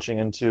be launching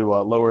into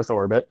low Earth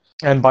orbit.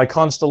 And by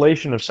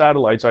constellation of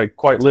satellites, I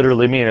quite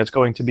literally mean it's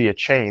going to be a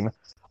chain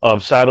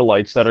of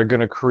satellites that are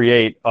going to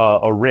create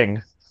a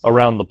ring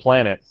around the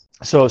planet.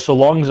 So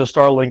long as a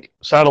Starlink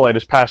satellite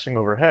is passing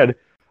overhead,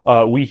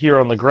 we here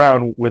on the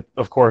ground, with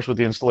the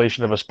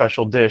installation of a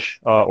special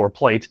dish or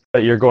plate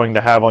that you're going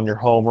to have on your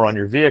home or on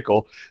your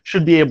vehicle,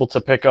 should be able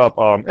to pick up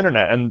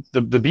internet. And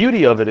the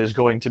beauty of it is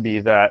going to be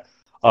that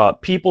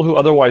people who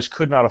otherwise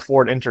could not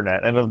afford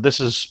internet, and this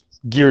is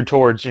geared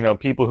towards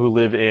people who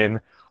live in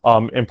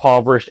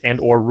impoverished and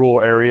or rural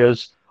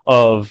areas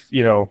of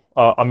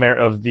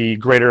of the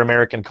greater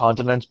American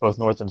continents, both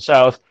North and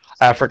South,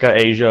 Africa,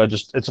 Asia.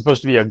 It's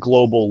supposed to be a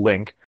global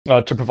link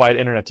to provide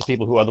internet to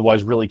people who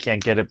otherwise really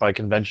can't get it by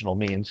conventional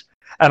means.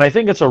 And I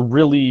think it's a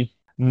really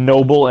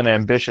noble and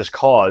ambitious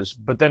cause.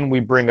 But then we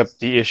bring up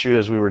the issue,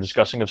 as we were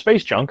discussing, of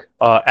space junk,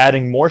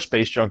 adding more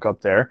space junk up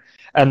there,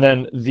 and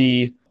then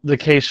the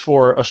case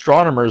for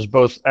astronomers,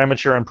 both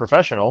amateur and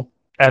professional,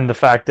 and the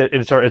fact that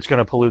it's going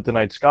to pollute the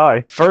night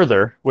sky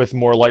further with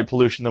more light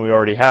pollution than we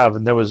already have.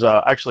 And there was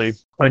actually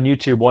on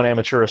YouTube one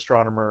amateur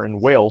astronomer in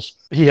Wales.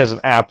 He has an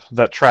app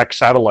that tracks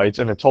satellites,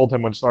 and it told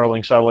him when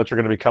Starlink satellites are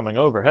going to be coming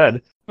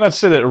overhead. Not to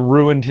say that it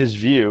ruined his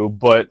view,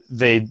 but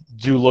they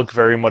do look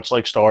very much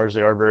like stars.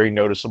 They are very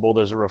noticeable.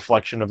 There's a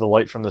reflection of the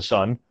light from the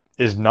sun.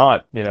 It is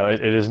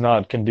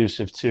not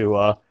conducive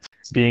to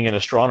being an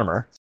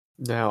astronomer.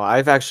 No,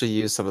 I've actually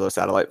used some of those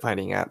satellite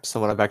finding apps. So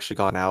when I've actually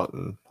gone out,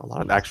 and a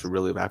lot of actually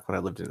really back when I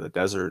lived in the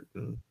desert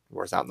and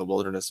was out in the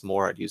wilderness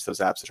more, I'd use those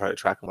apps to try to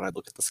track them when I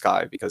look at the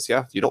sky, because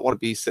you don't want to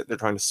be sitting there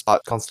trying to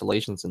spot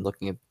constellations and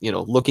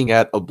looking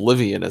at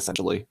oblivion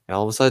essentially. And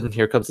all of a sudden,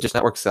 here comes the Dish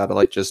Network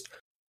satellite just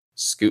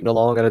scooting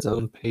along at its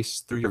own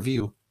pace through your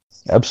view.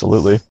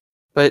 Absolutely.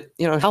 But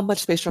how much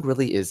space junk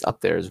really is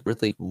up there is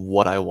really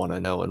what I want to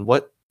know, and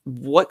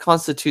what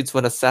constitutes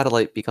when a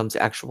satellite becomes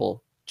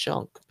actual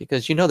junk,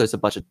 because there's a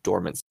bunch of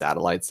dormant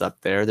satellites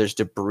up there. There's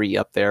debris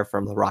up there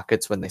from the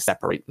rockets when they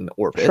separate in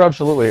orbit. Sure,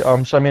 absolutely.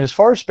 As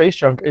far as space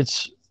junk,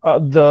 it's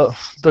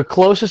the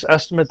closest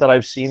estimate that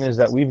I've seen is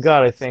that we've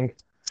got, I think,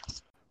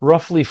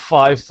 roughly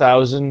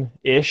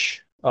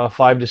 5,000-ish,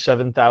 5,000 to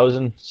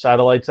 7,000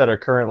 satellites that are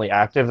currently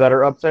active that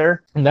are up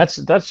there, and that's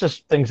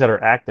just things that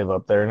are active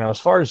up there. Now, as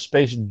far as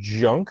space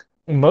junk,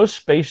 most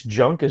space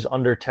junk is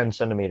under 10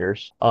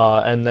 centimeters,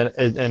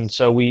 and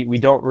so we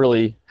don't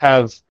really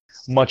have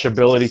much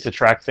ability to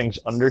track things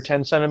under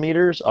 10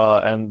 centimeters,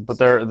 but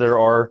there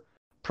are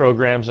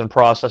programs and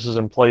processes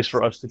in place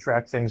for us to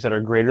track things that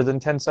are greater than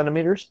 10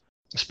 centimeters,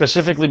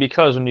 specifically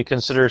because when you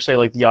consider, say,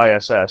 like the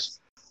ISS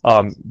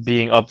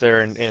being up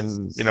there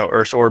in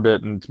Earth's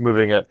orbit and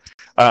moving it,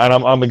 and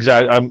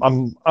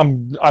I'm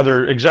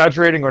either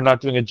exaggerating or not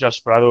doing it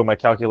just, but either way my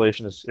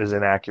calculation is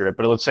inaccurate.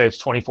 But let's say it's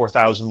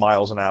 24,000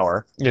 miles an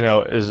hour,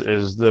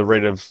 is the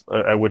rate of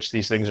at which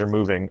these things are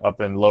moving up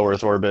in low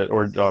Earth orbit,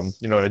 or in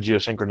a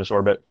geosynchronous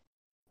orbit,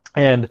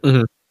 and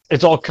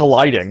it's all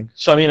colliding.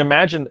 So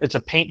imagine it's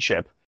a paint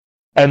chip,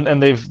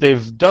 and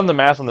they've done the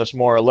math on this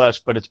more or less,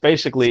 but it's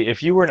basically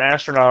if you were an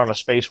astronaut on a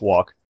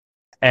spacewalk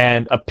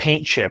and a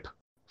paint chip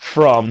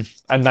from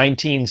a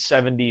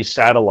 1970s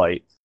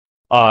satellite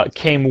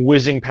came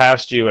whizzing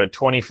past you at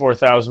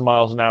 24,000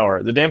 miles an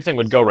hour, the damn thing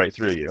would go right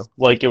through you.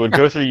 Like, it would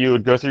go through you, it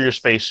would go through your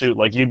spacesuit,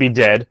 like you'd be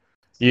dead.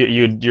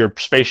 Your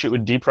spacesuit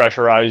would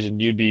depressurize,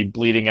 and you'd be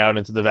bleeding out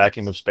into the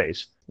vacuum of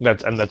space.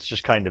 That's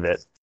just kind of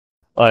it.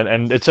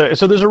 And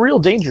so there's a real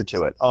danger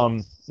to it.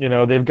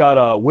 They've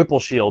got Whipple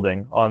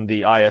shielding on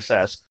the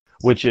ISS,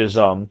 which is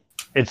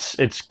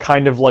it's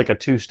kind of like a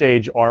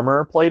two-stage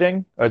armor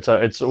plating. It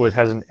has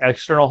an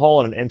external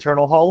hull and an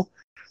internal hull.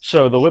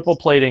 So the Whipple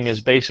plating is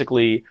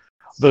basically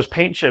those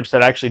paint chips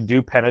that actually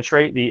do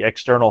penetrate the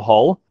external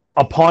hull.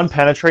 Upon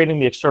penetrating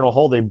the external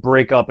hull, they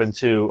break up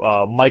into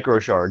micro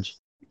shards,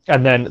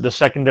 and then the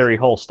secondary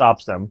hull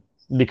stops them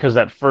because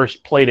that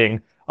first plating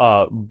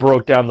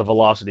broke down the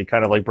velocity,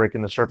 kind of like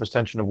breaking the surface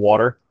tension of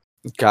water.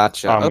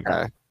 Gotcha.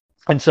 Okay.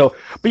 And so,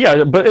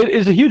 but it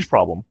is a huge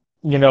problem.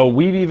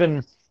 We've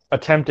even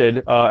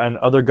attempted, and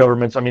other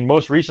governments,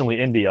 most recently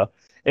India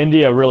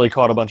really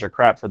caught a bunch of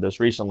crap for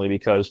this recently,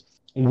 because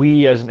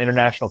we as an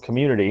international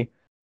community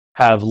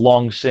have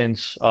long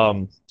since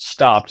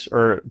stopped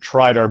or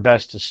tried our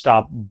best to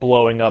stop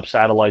blowing up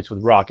satellites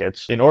with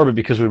rockets in orbit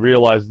because we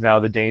realize now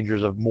the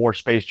dangers of more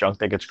space junk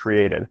that gets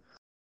created.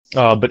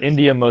 But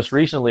India most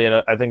recently,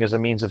 I think as a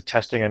means of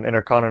testing an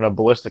intercontinental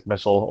ballistic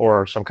missile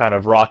or some kind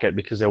of rocket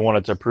because they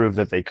wanted to prove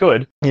that they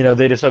could,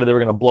 they decided they were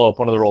going to blow up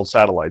one of their old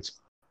satellites.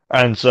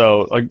 And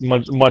so, like,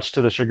 much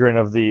to the chagrin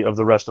of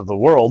the rest of the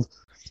world,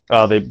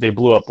 they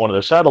blew up one of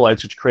their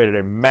satellites, which created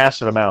a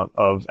massive amount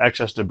of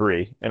excess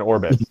debris in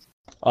orbit.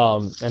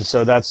 And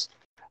so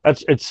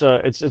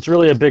it's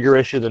really a bigger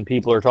issue than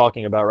people are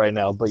talking about right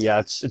now. But yeah,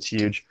 it's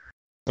huge.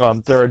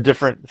 There are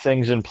different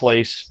things in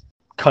place.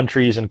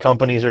 Countries and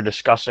companies are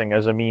discussing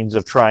as a means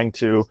of trying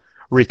to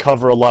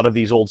recover a lot of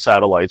these old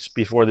satellites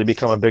before they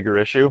become a bigger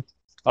issue.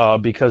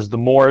 Because the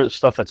more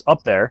stuff that's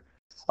up there,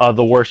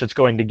 the worse it's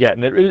going to get.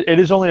 And it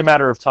is only a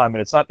matter of time,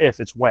 and it's not if,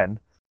 it's when.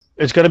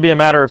 It's going to be a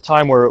matter of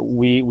time where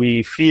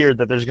we fear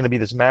that there's going to be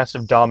this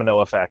massive domino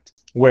effect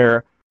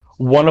where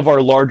one of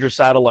our larger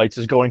satellites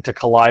is going to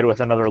collide with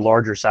another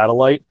larger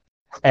satellite,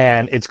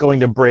 and it's going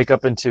to break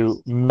up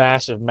into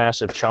massive,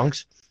 massive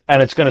chunks,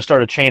 and it's going to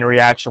start a chain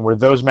reaction where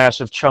those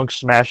massive chunks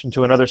smash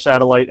into another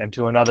satellite and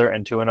to another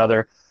and to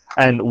another,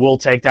 and we'll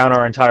take down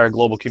our entire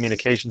global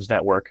communications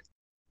network,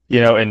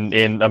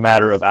 in a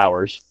matter of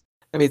hours.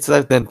 I mean, so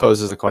that then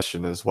poses the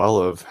question as well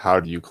of how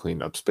do you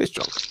clean up space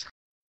junk?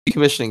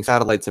 Decommissioning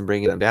satellites and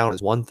bringing them down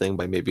is one thing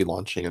by maybe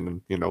launching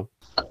and,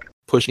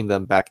 pushing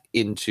them back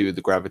into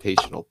the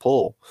gravitational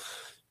pull.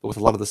 But with a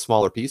lot of the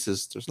smaller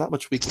pieces, there's not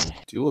much we can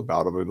do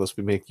about them unless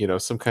we make,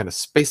 some kind of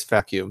space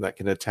vacuum that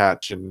can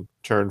attach and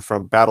turn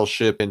from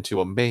battleship into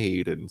a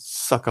maid and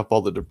suck up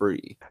all the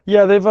debris.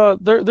 Yeah, they've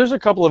there's a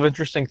couple of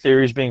interesting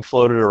theories being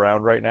floated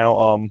around right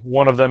now.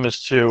 One of them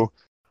is to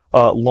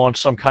launch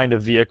some kind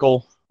of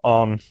vehicle,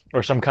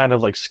 or some kind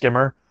of like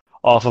skimmer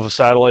off of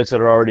satellites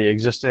that are already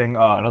existing.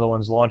 Another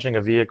one's launching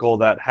a vehicle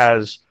that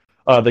has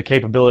the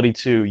capability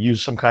to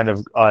use some kind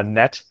of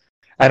net,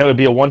 and it would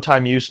be a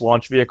one-time use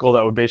launch vehicle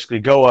that would basically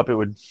go up. It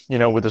would,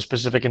 with a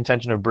specific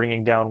intention of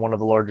bringing down one of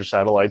the larger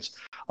satellites,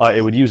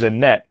 it would use a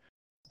net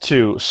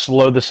to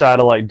slow the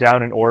satellite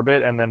down in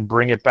orbit and then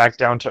bring it back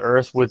down to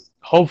Earth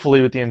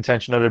hopefully with the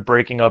intention of it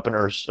breaking up in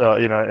Earth's,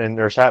 in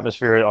Earth's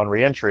atmosphere on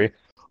reentry,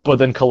 but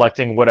then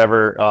collecting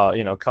whatever,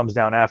 comes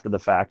down after the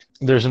fact.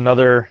 There's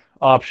another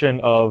option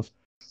of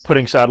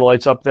putting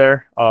satellites up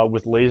there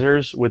with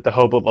lasers with the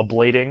hope of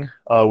ablating,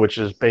 which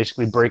is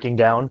basically breaking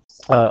down,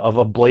 of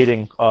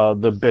ablating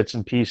the bits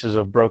and pieces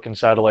of broken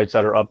satellites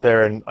that are up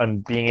there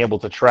and being able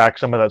to track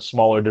some of that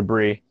smaller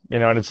debris.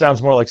 And it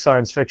sounds more like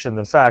science fiction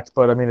than fact,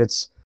 but I mean,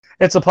 it's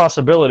a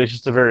possibility. It's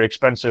just a very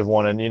expensive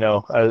one. And,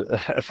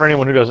 for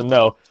anyone who doesn't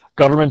know,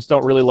 governments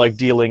don't really like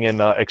dealing in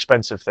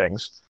expensive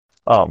things.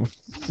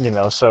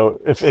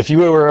 So if you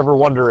were ever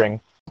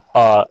wondering,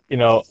 about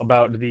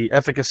the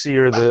efficacy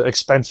or the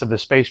expense of the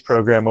space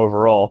program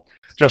overall,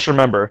 just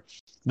remember,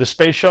 the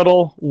space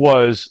shuttle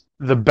was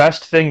the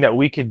best thing that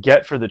we could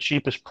get for the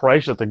cheapest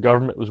price that the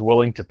government was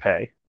willing to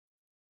pay.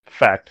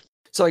 Fact.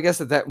 So I guess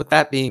that with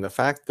that being the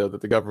fact, though,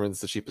 that the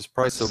government's the cheapest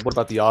price, so what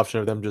about the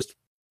option of them just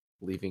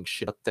leaving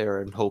shit up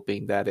there and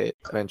hoping that it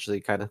eventually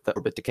kind of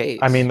orbit decays?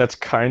 I mean, that's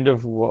kind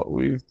of what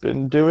we've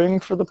been doing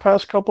for the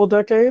past couple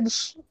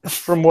decades,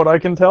 from what I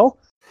can tell.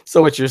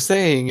 So what you're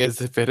saying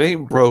is if it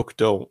ain't broke,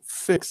 don't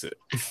fix it.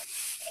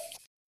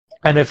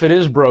 And if it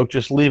is broke,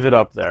 just leave it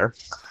up there.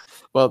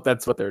 Well,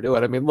 that's what they're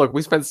doing. I mean, look,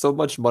 we spent so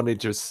much money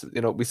to,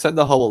 we send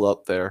the Hubble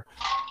up there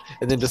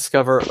and then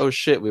discover, oh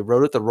shit, we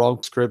wrote it the wrong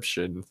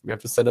description. We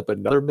have to send up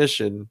another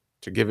mission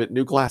to give it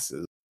new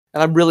glasses.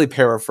 And I'm really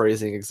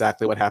paraphrasing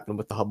exactly what happened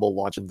with the Hubble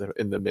launch in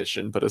the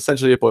mission, but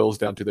essentially it boils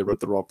down to they wrote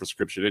the wrong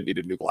prescription. It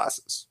needed new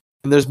glasses.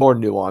 And there's more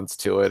nuance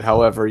to it.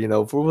 However,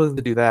 if we're willing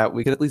to do that,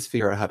 we can at least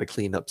figure out how to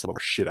clean up some of our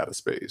shit out of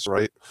space,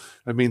 right?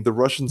 I mean, the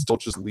Russians don't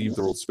just leave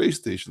their old space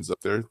stations up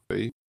there.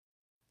 They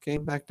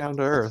came back down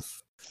to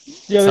Earth.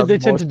 Yeah, they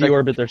tend to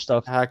deorbit their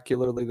stuff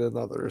spectacularly than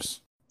others.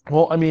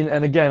 Well, I mean,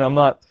 and again, I'm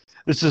not.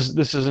 This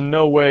is in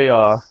no way,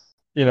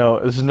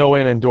 this is no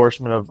way an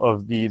endorsement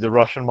of the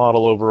Russian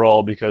model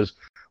overall, because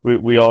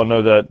we all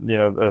know that,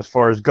 as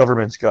far as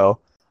governments go,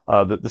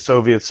 the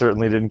Soviets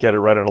certainly didn't get it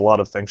right on a lot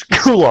of things.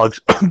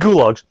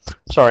 Gulags.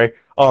 Sorry.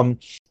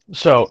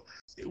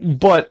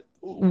 But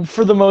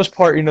for the most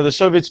part, the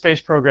Soviet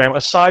space program,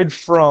 aside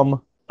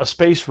from a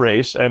space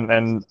race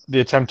and the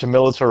attempt to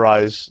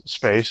militarize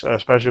space,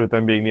 especially with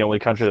them being the only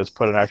country that's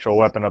put an actual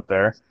weapon up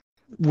there,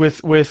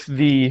 with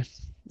the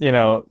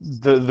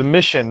the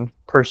mission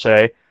per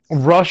se,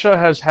 Russia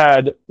has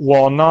had,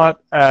 while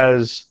not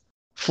as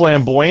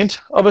flamboyant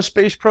of a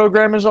space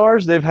program as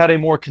ours, they've had a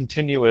more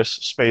continuous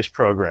space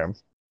program.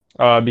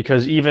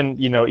 Because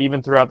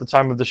even throughout the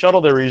time of the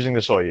shuttle, they were using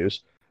the Soyuz.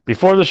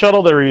 Before the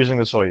shuttle, they were using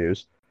the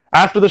Soyuz.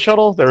 After the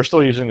shuttle, they were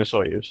still using the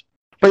Soyuz.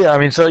 But yeah, I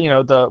mean, so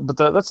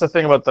that's the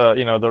thing about the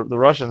the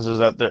Russians, is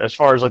that as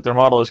far as like their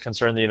model is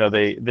concerned,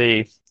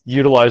 they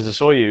utilize the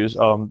Soyuz,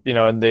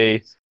 and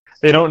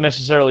they don't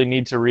necessarily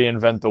need to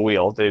reinvent the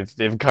wheel.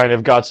 They've kind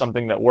of got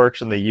something that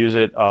works and they use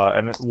it.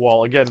 And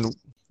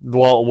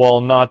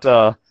while not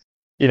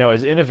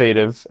as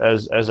innovative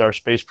as our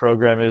space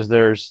program is,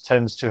 theirs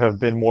tends to have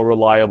been more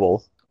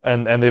reliable,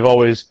 and they've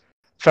always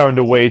found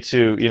a way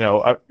to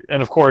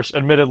and of course,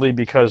 admittedly,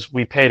 because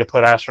we pay to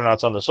put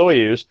astronauts on the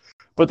Soyuz,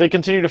 but they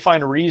continue to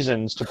find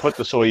reasons to put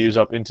the Soyuz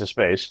up into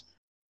space.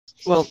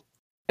 Well,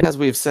 as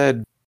we've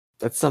said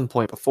at some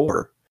point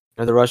before,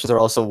 the Russians are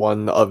also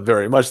one of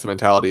very much the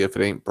mentality: if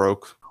it ain't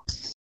broke,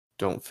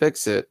 don't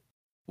fix it.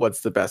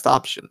 What's the best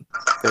option?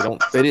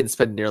 They didn't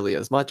spend nearly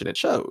as much, and it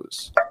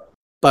shows.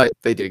 But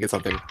they did get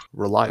something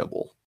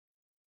reliable.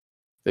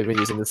 They've been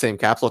using the same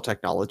capsule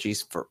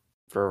technologies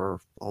for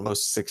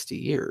almost 60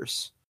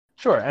 years.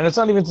 Sure, and it's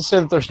not even to say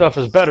that their stuff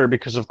is better,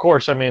 because of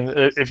course, I mean,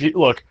 if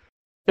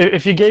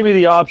you gave me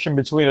the option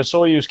between a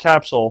Soyuz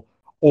capsule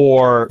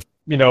or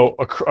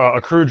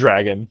a Crew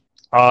Dragon,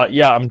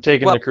 I'm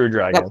taking the Crew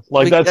Dragon.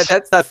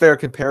 That's not fair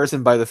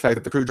comparison by the fact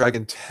that the Crew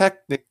Dragon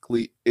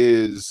Technically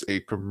is a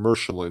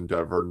commercial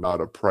endeavor,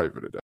 not a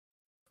private endeavor.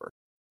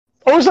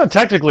 Oh, it's not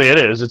technically. It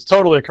is. It's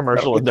totally a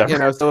commercial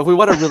endeavor. So if we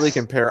want to really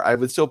compare, I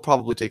would still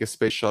probably take a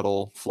space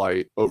shuttle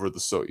flight over the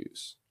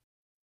Soyuz.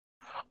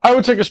 I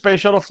would take a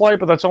space shuttle flight,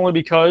 but that's only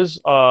because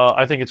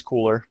I think it's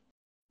cooler.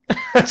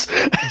 That's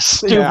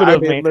stupid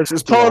of me.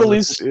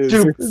 Totally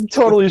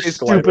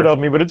stupid of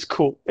me, but it's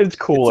cool. It's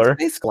cooler.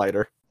 It's a space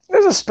glider.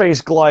 There's a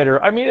space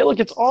glider. I mean,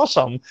 it's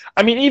awesome.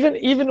 I mean,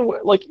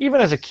 even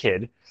as a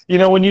kid,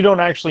 when you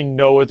don't actually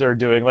know what they're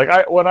doing.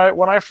 Like when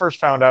I first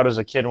found out as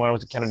a kid when I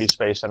went to Kennedy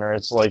Space Center,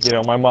 it's like,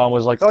 my mom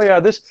was like, "Oh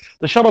yeah,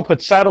 the shuttle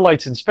puts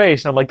satellites in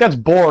space," and I'm like, "That's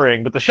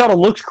boring," but the shuttle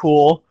looks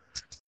cool.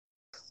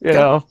 You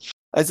know.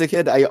 As a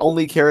kid, I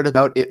only cared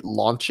about it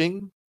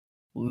launching,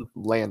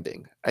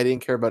 landing. I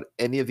didn't care about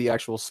any of the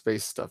actual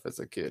space stuff as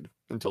a kid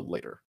until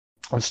later.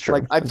 That's true.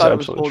 Like, I thought it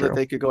was cool that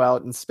they could go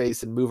out in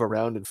space and move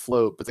around and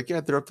float, but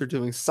they're up there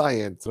doing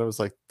science, and I was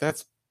like,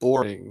 that's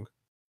boring.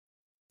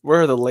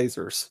 Where are the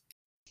lasers?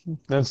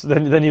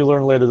 Then you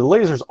learn later the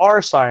lasers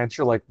are science.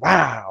 You're like,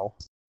 wow,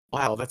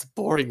 that's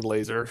boring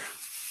laser.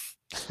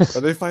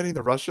 Are they fighting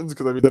the Russians?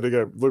 Because I mean, then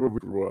again, look when we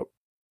grew up.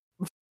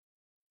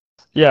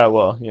 Yeah,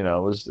 well, it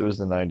was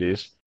the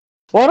 90s.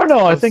 Well, I don't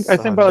know. I think by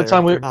the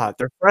time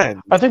they're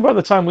friends. I think by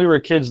the time we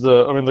were kids,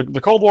 the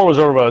Cold War was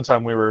over by the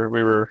time we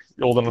were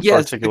old enough to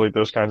articulate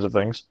those kinds of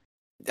things.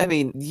 I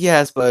mean,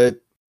 yes,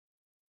 but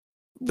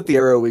with the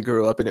era we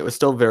grew up in, it was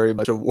still very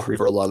much a worry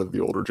for a lot of the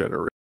older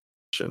generation,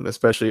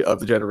 especially of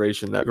the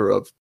generation that grew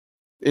up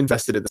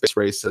invested in the space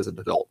race as an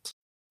adult.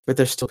 But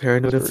they're still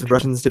paranoid of the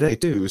Russians today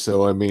too.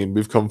 So I mean,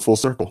 we've come full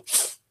circle.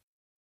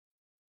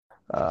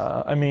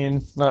 I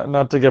mean,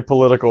 not to get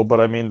political, but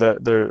I mean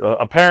that they're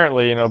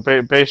apparently,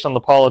 based on the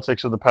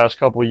politics of the past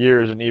couple of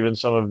years, and even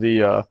some of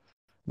the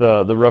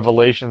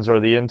revelations or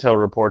the intel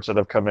reports that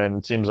have come in,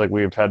 it seems like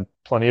we've had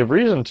plenty of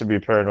reason to be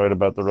paranoid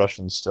about the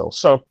Russians still.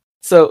 So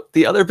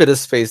the other bit of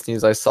space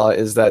news I saw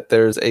is that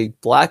there's a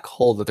black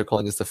hole that they're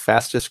calling is the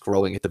fastest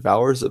growing. It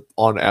devours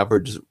on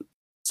average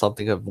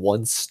something of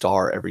 1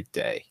 star every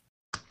day.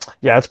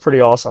 Yeah, it's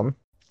pretty awesome.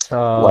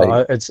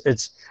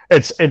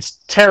 It's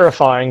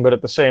terrifying, but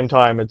at the same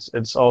time,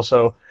 it's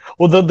also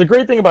the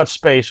great thing about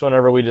space.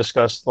 Whenever we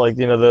discuss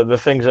the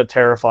things that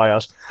terrify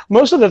us,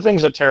 most of the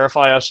things that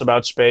terrify us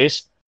about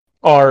space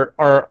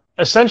are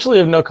essentially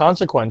of no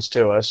consequence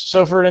to us.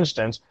 So, for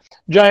instance,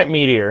 giant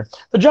meteor.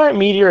 The giant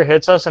meteor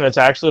hits us, and it's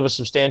actually of a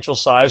substantial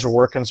size where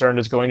we're concerned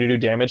it's going to do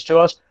damage to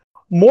us.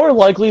 More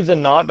likely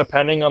than not,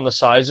 depending on the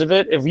size of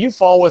it, if you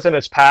fall within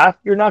its path,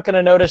 you're not going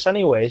to notice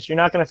anyways. You're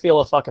not going to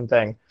feel a fucking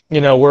thing.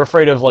 We're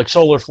afraid of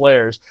solar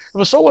flares. If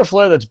a solar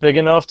flare that's big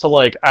enough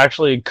to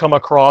actually come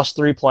across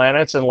 3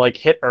 planets and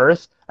hit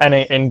Earth and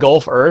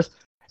engulf Earth,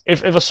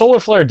 if a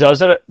solar flare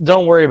does it,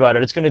 don't worry about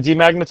it. It's going to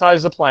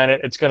demagnetize the planet.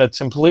 It's going to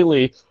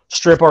completely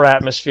strip our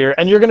atmosphere,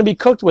 and you're going to be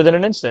cooked within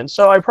an instant.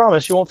 So I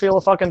promise you won't feel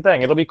a fucking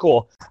thing. It'll be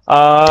cool.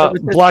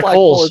 Black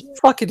holes. It's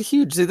fucking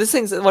huge. Dude, this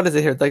thing's, what is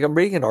it here? I'm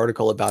reading an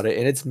article about it,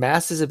 and its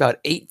mass is about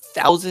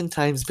 8,000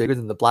 times bigger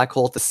than the black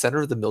hole at the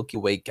center of the Milky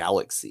Way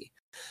galaxy.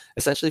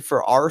 Essentially,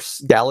 for our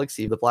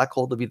galaxy, the black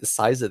hole to be the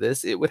size of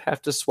this, it would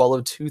have to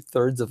swallow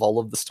 2/3 of all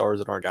of the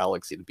stars in our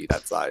galaxy to be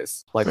that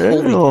size.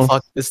 Holy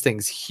fuck, this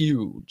thing's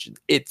huge.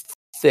 It's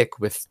thick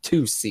with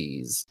 2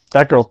 C's.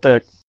 That girl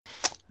thick.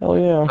 Hell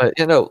yeah.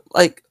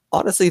 But,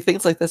 honestly,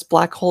 things like this,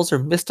 black holes are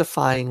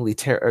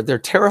mystifyingly they're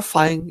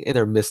terrifying and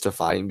they're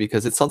mystifying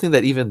because it's something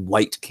that even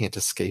light can't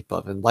escape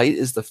of, and light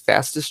is the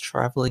fastest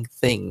traveling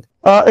thing.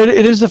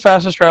 It is the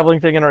fastest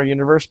traveling thing in our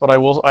universe, but I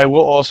will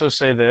also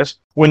say this: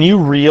 when you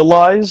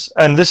realize,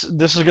 and this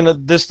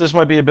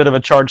might be a bit of a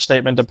charged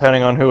statement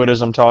depending on who it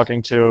is I'm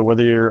talking to,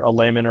 whether you're a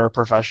layman or a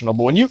professional,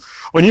 but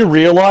when you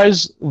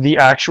realize the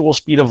actual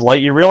speed of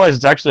light, you realize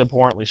it's actually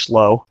abhorrently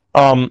slow.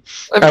 And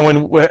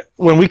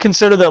when we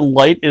consider that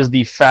light is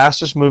the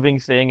fastest moving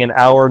thing in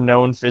our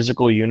known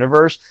physical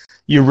universe,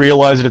 you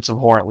realize that it's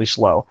abhorrently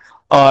slow.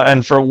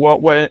 And for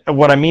what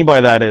I mean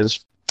by that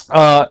is,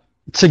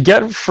 to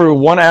get through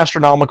 1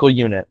 astronomical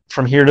unit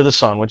from here to the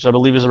sun, which I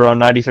believe is around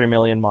 93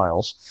 million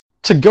miles,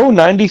 to go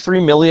 93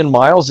 million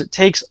miles, it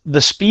takes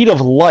the speed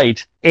of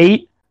light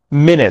 8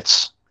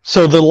 minutes.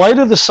 So the light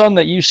of the sun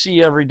that you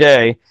see every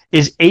day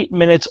is 8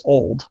 minutes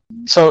old.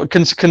 So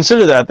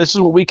consider that. This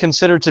is what we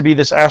consider to be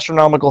this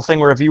astronomical thing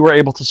where if you were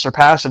able to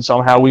surpass it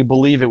somehow, we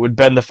believe it would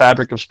bend the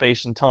fabric of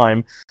space and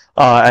time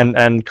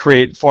and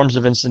create forms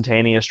of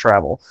instantaneous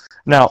travel.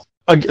 Now,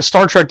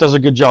 Star Trek does a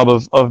good job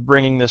of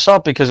bringing this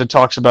up because it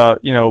talks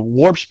about,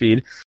 warp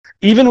speed.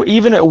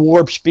 Even at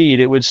warp speed,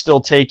 it would still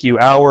take you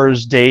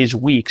hours, days,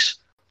 weeks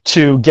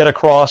to get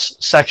across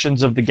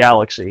sections of the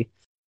galaxy.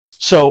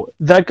 So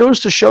that goes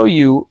to show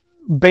you,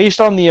 based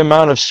on the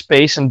amount of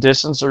space and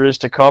distance there is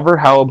to cover,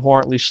 how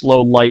abhorrently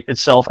slow light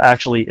itself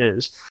actually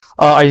is.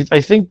 I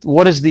think,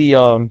 what is the...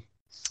 I'm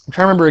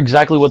trying to remember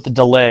exactly what the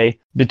delay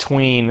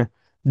between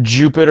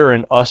Jupiter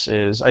and us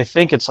is. I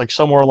think it's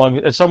somewhere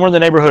in the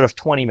neighborhood of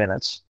 20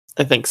 minutes.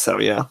 I think so,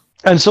 yeah.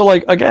 And so,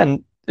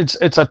 again, it's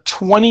a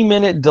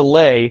 20-minute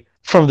delay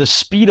from the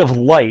speed of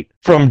light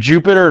from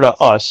Jupiter to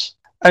us.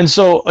 And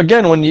so,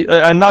 again,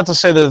 and not to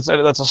say that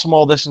that's a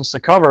small distance to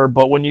cover,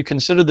 but when you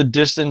consider the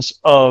distance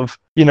of,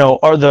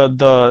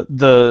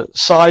 the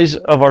size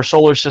of our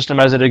solar system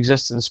as it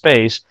exists in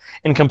space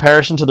in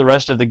comparison to the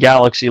rest of the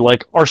galaxy,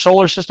 our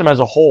solar system as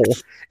a whole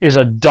is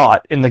a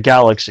dot in the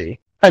galaxy.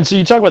 And so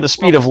you talk about the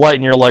speed of light,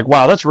 and you're like,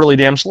 wow, that's really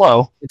damn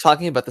slow.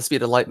 Talking about the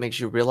speed of light makes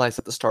you realize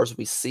that the stars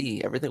we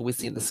see, everything we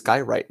see in the sky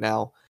right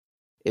now,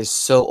 is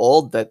so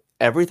old that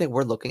everything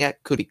we're looking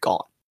at could be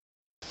gone.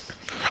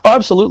 Oh,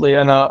 absolutely,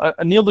 and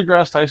Neil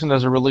deGrasse Tyson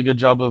does a really good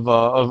job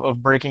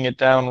of breaking it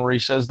down, where he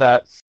says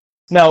that.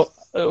 Now,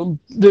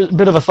 there's a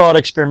bit of a thought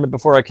experiment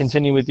before I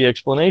continue with the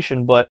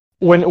explanation, but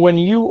when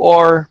you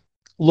are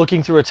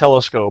looking through a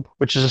telescope,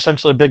 which is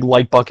essentially a big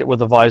light bucket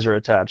with a visor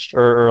attached,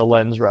 or a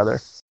lens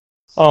rather,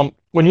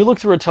 when you look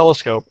through a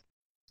telescope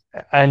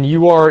and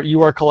you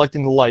are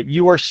collecting the light,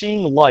 you are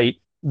seeing light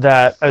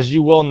that, as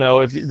you well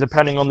know,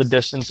 depending on the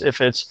distance,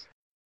 if it's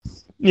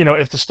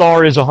if the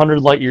star is 100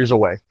 light years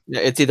away.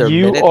 Yeah, it's either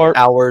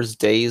hours,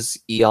 days,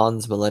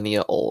 eons,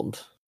 millennia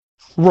old.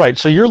 Right,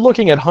 so you're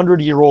looking at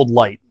 100-year-old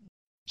light.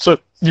 So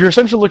you're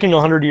essentially looking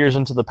 100 years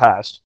into the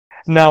past.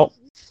 Now,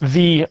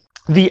 the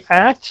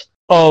act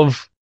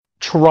of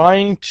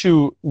trying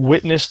to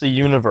witness the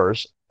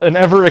universe, an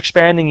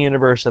ever-expanding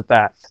universe at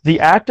that,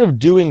 the act of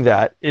doing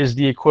that is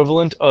the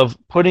equivalent of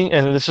putting,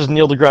 and this is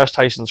Neil deGrasse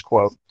Tyson's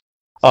quote,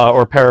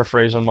 or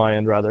paraphrase on my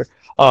end, rather,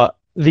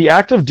 the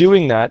act of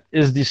doing that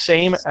is the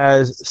same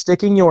as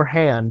sticking your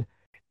hand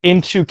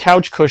into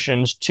couch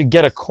cushions to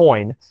get a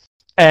coin,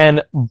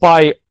 and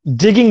by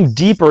digging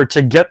deeper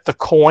to get the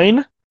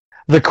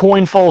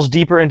coin falls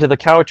deeper into the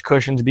couch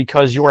cushions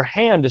because your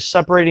hand is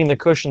separating the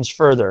cushions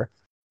further.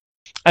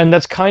 And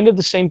that's kind of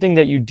the same thing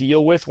that you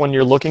deal with when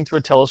you're looking through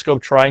a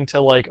telescope trying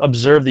to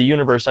observe the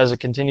universe as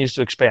it continues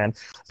to expand,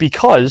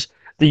 because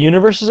the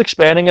universe is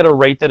expanding at a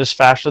rate that is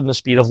faster than the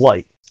speed of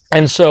light.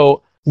 And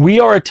so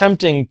we are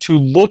attempting to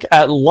look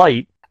at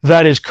light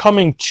that is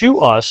coming to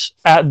us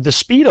at the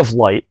speed of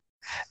light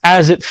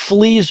as it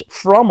flees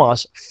from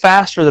us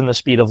faster than the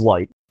speed of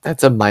light.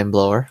 That's a mind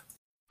blower.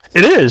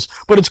 It is,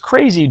 but it's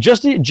crazy.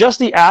 Just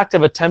the act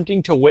of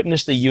attempting to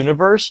witness the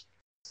universe,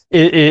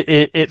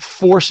 it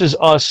forces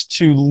us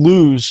to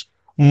lose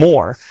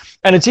more.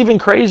 And it's even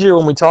crazier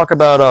when we talk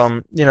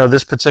about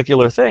this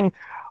particular thing,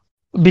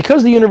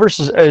 because the universe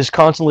is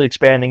constantly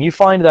expanding. You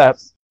find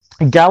that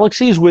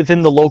galaxies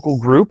within the local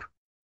group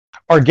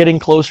are getting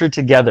closer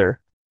together,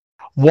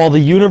 while the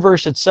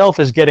universe itself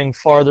is getting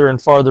farther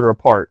and farther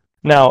apart.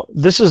 Now,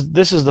 this is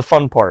the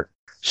fun part.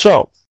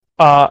 So,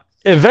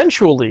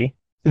 eventually,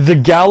 the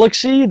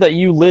galaxy that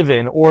you live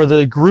in, or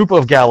the group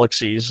of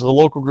galaxies, the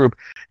local group,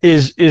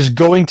 is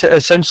going to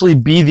essentially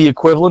be the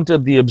equivalent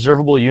of the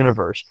observable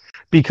universe,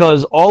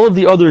 because all of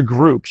the other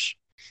groups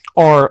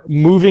are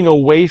moving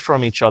away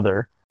from each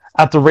other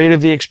at the rate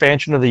of the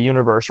expansion of the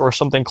universe, or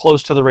something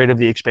close to the rate of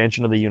the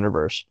expansion of the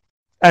universe.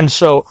 And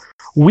so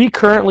we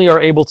currently are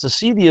able to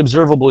see the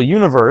observable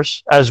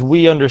universe as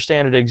we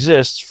understand it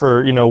exists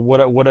for,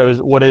 what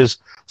is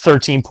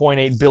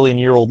 13.8 billion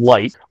year old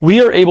light. We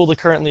are able to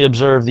currently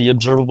observe the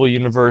observable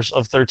universe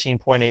of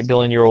 13.8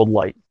 billion year old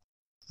light.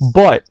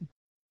 But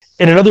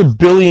in another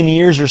billion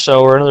years or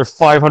so, or another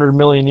 500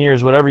 million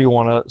years, whatever you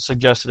want to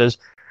suggest it is,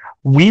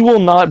 we will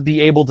not be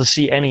able to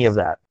see any of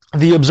that.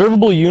 The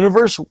observable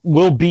universe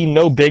will be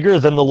no bigger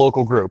than the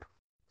local group.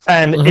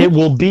 And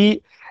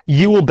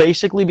you will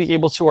basically be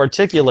able to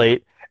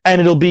articulate, and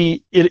it'll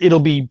be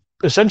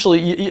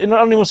essentially, I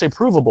don't even want to say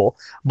provable,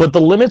 but the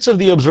limits of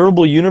the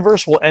observable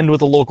universe will end with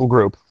the local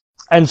group.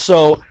 And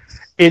so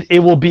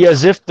it will be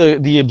as if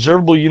the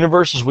observable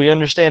universe as we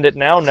understand it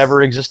now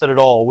never existed at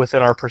all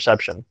within our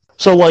perception.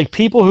 So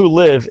people who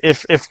live,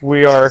 if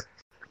we are,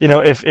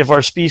 if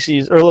our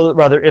species, or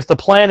rather, if the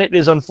planet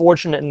is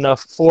unfortunate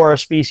enough for our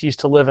species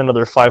to live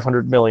another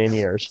 500 million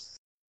years,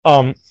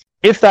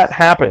 if that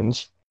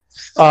happens,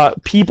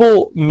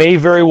 people may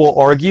very well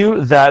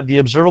argue that the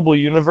observable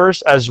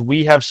universe, as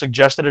we have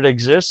suggested it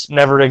exists,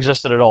 never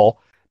existed at all.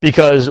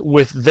 Because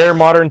with their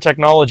modern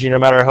technology, no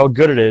matter how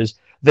good it is,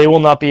 they will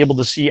not be able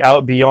to see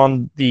out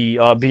beyond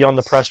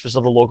the precipice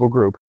of the local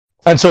group.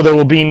 And so there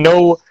will be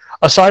no,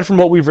 aside from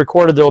what we've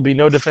recorded, there will be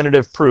no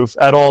definitive proof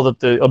at all that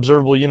the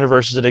observable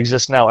universes that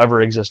exist now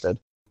ever existed.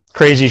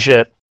 Crazy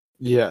shit.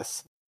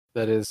 Yes,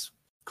 that is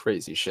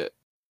crazy shit.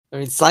 I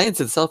mean,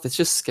 science itself, it's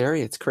just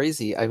scary. It's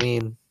crazy. I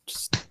mean,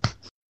 just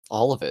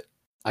all of it.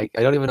 I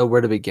don't even know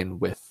where to begin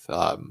with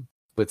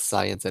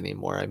science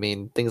anymore. I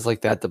mean, things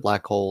like that, the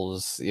black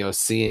holes,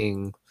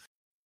 seeing,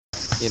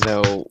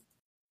 the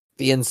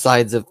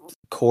insides of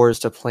cores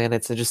to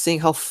planets, and just seeing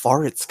how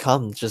far it's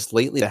come just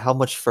lately to how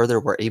much further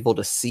we're able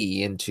to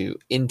see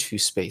into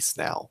space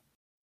now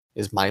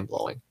is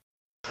mind-blowing.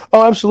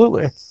 Oh,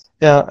 absolutely.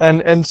 Yeah,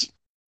 and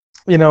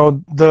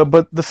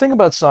the thing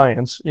about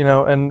science,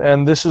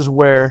 and this is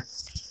where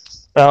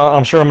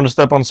I'm sure I'm going to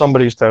step on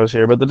somebody's toes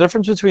here, but the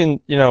difference between,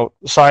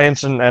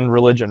 science and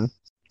religion,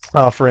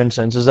 for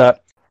instance, is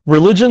that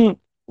religion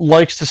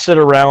likes to sit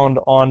around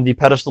on the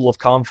pedestal of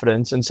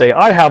confidence and say,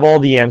 I have all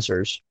the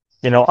answers.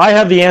 I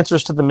have the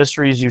answers to the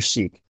mysteries you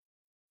seek.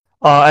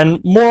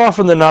 And more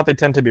often than not, they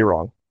tend to be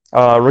wrong,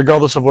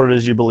 regardless of what it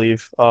is you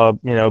believe,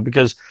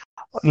 because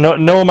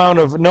no amount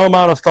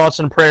of thoughts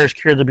and prayers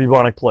cure the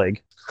bubonic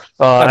plague.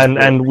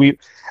 And we've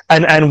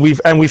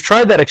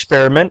tried that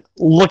experiment.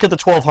 Look at the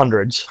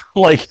 1200s.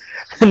 Like,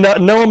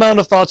 no amount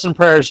of thoughts and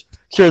prayers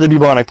cure the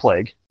bubonic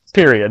plague.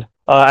 Period.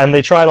 And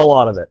they tried a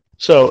lot of it.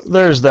 So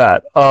there's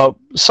that.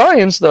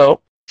 Science,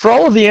 though, for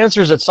all of the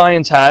answers that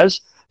science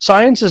has,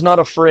 science is not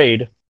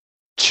afraid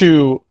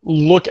to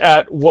look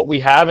at what we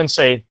have and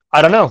say,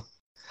 I don't know.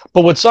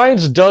 But what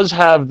science does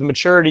have the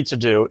maturity to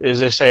do is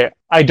they say,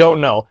 I don't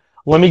know.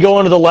 Let me go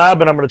into the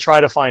lab and I'm going to try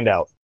to find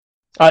out.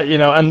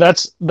 And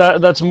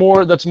that's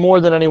more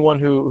than anyone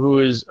who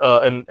is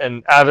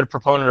an avid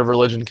proponent of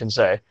religion can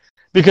say,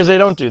 because they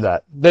don't do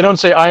that. They don't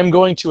say, I am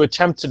going to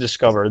attempt to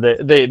discover.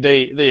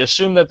 They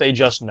assume that they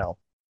just know.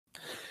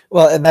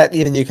 Well, and that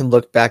even you can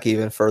look back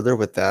even further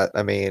with that.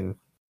 I mean,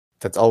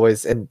 that's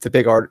always, and the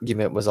big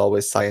argument was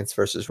always science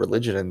versus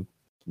religion, and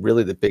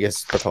really the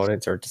biggest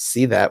proponents or to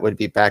see that would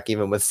be back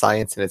even with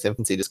science in its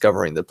infancy,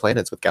 discovering the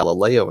planets with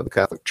Galileo and the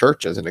Catholic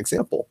Church as an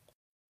example.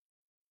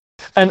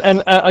 And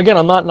again,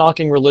 I'm not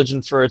knocking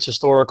religion for its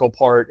historical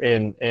part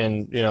in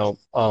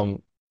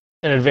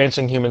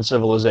advancing human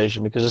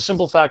civilization, because the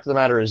simple fact of the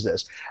matter is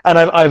this. And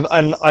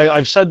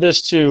I've said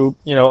this to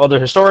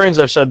other historians.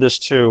 I've said this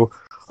to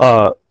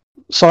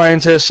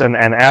scientists and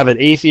avid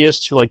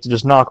atheists who like to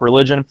just knock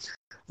religion.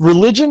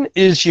 Religion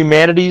is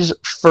humanity's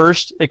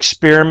first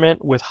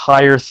experiment with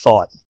higher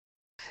thought.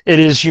 It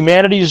is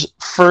humanity's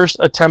first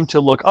attempt to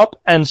look up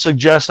and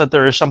suggest that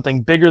there is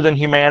something bigger than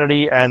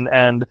humanity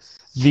and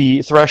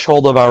the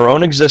threshold of our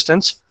own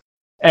existence.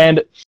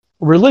 And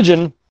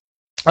religion,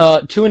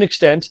 to an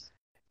extent,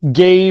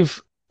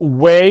 gave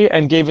way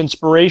and gave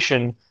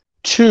inspiration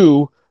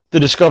to the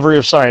discovery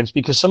of science,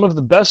 because some of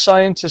the best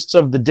scientists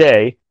of the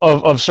day,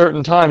 of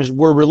certain times,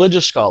 were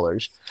religious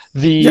scholars.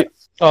 The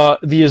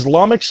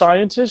Islamic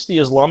scientists, the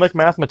Islamic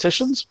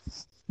mathematicians,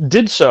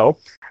 did so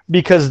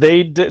because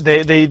they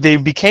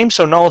became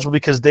so knowledgeable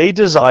because they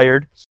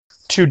desired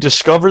to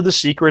discover the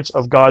secrets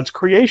of God's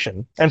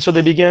creation, and so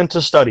they began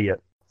to study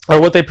it, or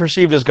what they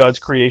perceived as God's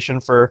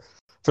creation. For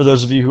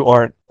those of you who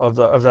aren't of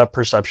that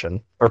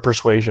perception or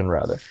persuasion,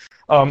 rather.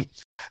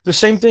 The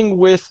same thing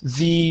with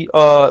the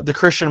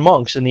Christian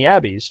monks in the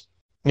abbeys.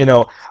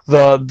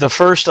 The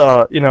first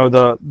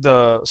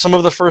some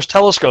of the first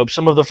telescopes,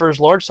 some of the first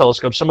large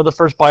telescopes, some of the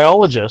first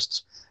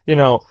biologists,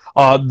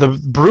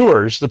 the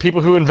brewers, the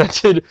people who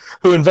invented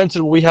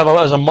what we have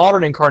as a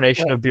modern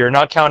incarnation of beer,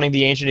 not counting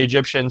the ancient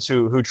Egyptians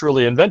who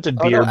truly invented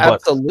beer. No,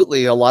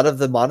 absolutely, a lot of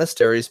the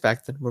monasteries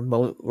back then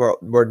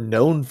were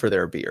known for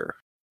their beer.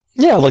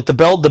 Yeah, like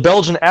the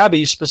Belgian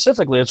abbeys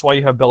specifically. That's why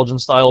you have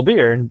Belgian-style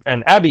beer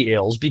and abbey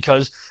ales,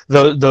 because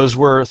those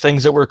were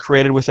things that were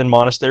created within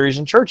monasteries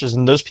and churches,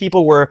 and those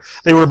people were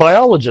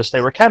biologists,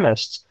 they were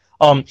chemists.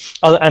 And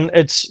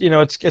it's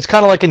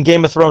kind of like in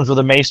Game of Thrones, where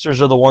the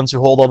maesters are the ones who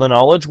hold all the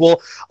knowledge.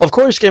 Well, of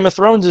course, Game of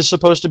Thrones is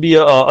supposed to be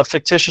a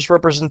fictitious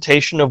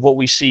representation of what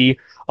we see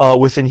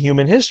within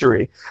human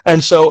history,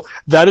 and so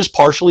that is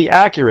partially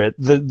accurate.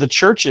 The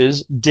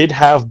churches did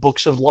have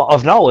books of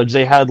knowledge.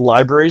 They had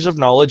libraries of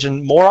knowledge,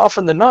 and more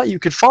often than not, you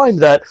could find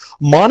that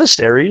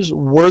monasteries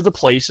were the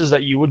places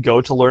that you would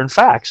go to learn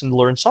facts and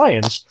learn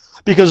science,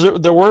 because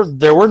there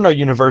were no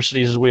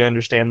universities as we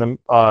understand them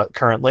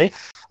currently.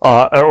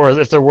 Or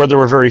if there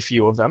were very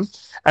few of them.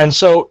 And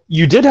so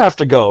you did have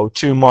to go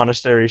to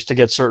monasteries to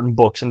get certain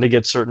books and to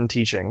get certain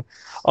teaching.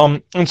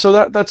 And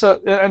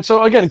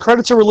so again,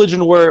 credit to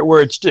religion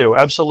where it's due,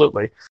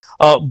 absolutely.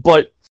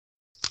 But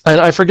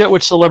I forget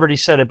which celebrity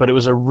said it, but it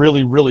was a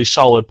really, really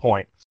solid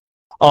point.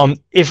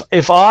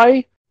 If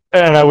I,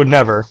 and I would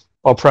never,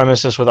 I'll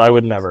premise this with I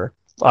would never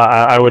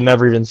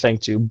even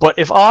think to, but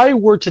if I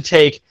were to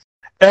take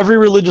every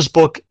religious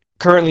book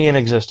currently in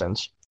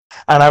existence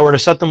and I were to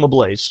set them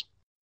ablaze,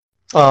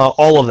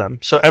 all of them.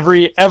 So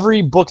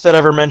every book that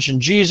ever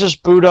mentioned Jesus,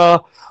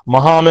 Buddha,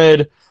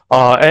 Muhammad,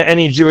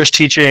 any Jewish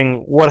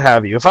teaching, what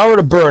have you. If I were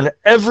to burn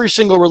every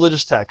single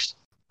religious text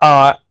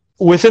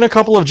within a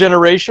couple of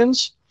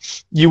generations,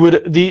 you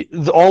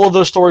would all of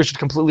those stories would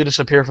completely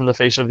disappear from the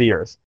face of the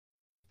earth.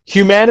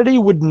 Humanity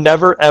would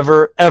never,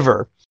 ever,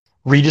 ever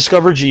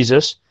rediscover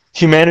Jesus.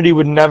 Humanity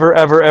would never,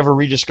 ever, ever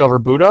rediscover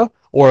Buddha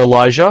or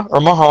Elijah or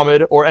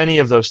Muhammad or any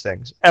of those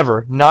things.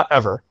 Ever. Not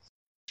ever.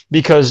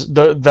 Because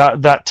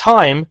that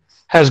time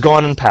has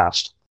gone and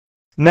passed.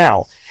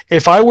 Now,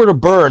 if I were to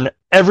burn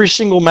every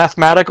single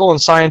mathematical and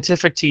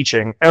scientific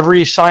teaching,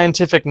 every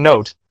scientific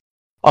note,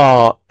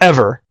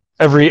 ever,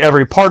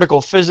 every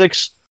particle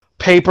physics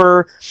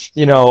paper,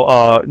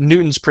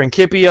 Newton's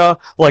Principia,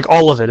 like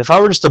all of it, if I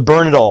were just to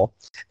burn it all,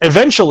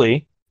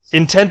 eventually,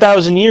 in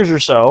 10,000 years or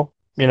so,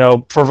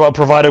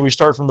 provided we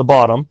start from the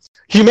bottom,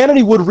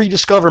 humanity would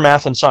rediscover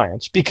math and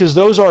science, because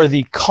those are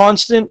the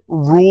constant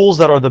rules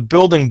that are the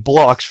building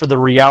blocks for the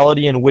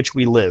reality in which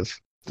we live.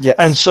 Yes.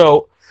 And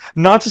so,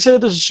 not to say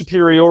that there's a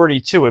superiority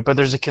to it, but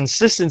there's a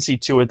consistency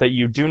to it that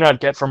you do not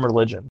get from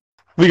religion.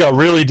 We got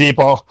really deep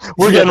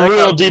we're getting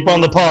real deep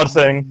on the pod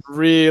thing.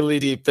 Really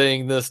deep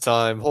thing this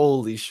time.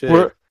 Holy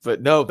shit.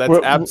 But no, that's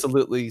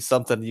absolutely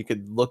something you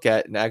could look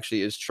at and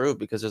actually is true,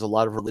 because there's a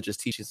lot of religious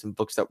teachings and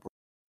books that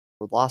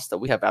were lost that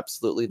we have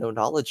absolutely no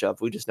knowledge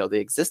of. We just know they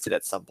existed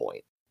at some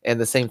point. And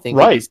the same thing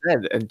can be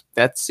said. And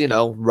that's,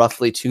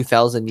 roughly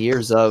 2,000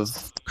 years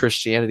of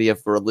Christianity,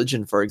 of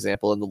religion, for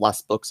example, in the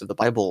last books of the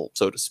Bible,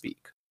 so to speak.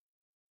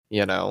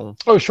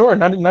 Oh, sure.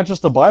 Not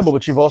just the Bible,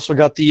 but you've also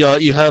got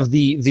you have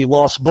the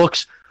lost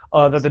books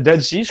that the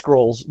Dead Sea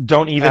Scrolls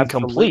don't even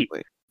complete.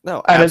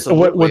 No,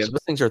 absolutely. And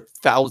those things are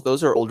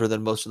those are older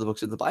than most of the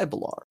books of the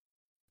Bible are.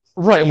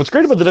 Right. And what's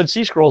great about the Dead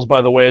Sea Scrolls,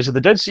 by the way, is that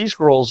the Dead Sea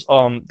Scrolls,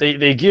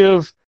 they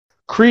give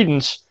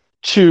credence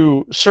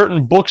to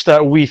certain books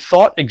that we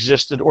thought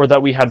existed or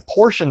that we had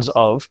portions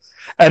of,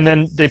 and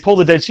then they pull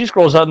the Dead Sea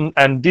Scrolls out,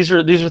 and these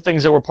are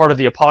things that were part of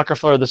the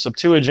Apocrypha or the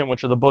Septuagint,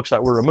 which are the books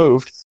that were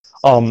removed,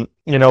 by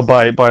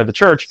the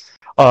church,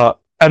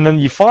 and then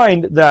you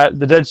find that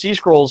the Dead Sea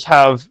Scrolls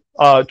have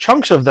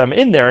chunks of them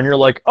in there, and you're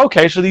like,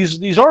 okay, so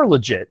these are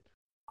legit.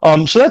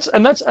 So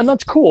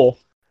that's cool,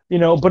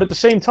 But at the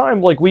same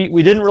time, like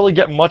we didn't really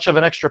get much of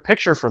an extra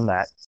picture from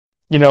that.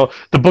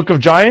 The Book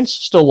of Giants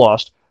still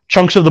lost.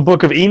 Chunks of the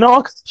Book of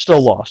Enoch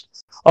still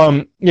lost.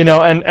 And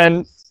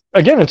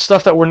again, it's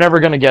stuff that we're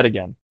never going to get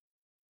again.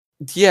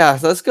 Yeah,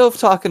 let's go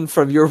talking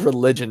from your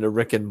religion to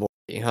Rick and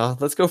Morty, huh?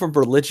 Let's go from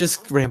religious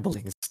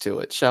ramblings to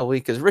it, shall we?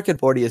 Because Rick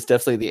and Morty is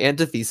definitely the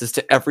antithesis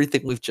to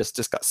everything we've just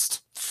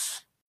discussed.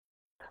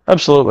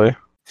 Absolutely.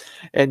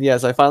 And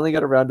yes, I finally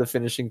got around to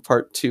finishing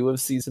part 2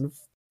 of season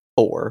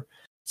 4.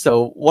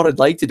 So what I'd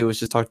like to do is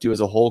just talk to you as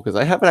a whole, because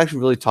I haven't actually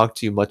really talked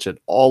to you much at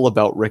all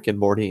about Rick and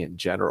Morty in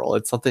general.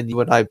 It's something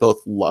you and I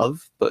both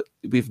love, but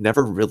we've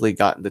never really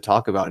gotten to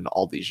talk about in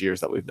all these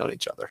years that we've known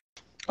each other.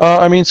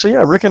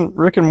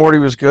 Rick and Morty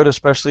was good,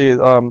 especially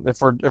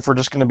if we're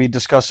just going to be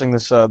discussing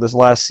this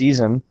last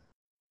season.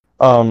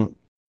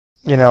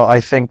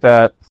 I think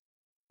that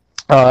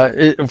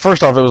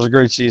first off, it was a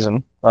great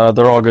season.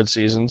 They're all good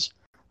seasons.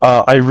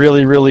 I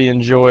really, really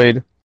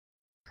enjoyed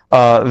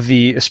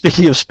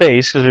speaking of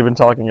space, because we've been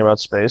talking about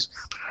space.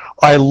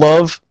 I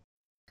love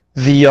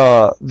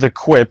the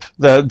quip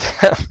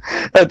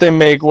that they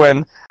make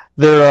when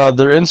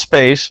they're in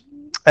space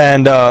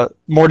and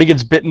Morty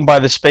gets bitten by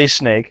the space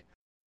snake,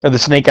 or the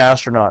snake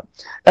astronaut,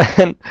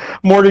 and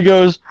Morty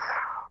goes,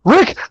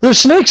 "Rick, there's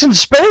snakes in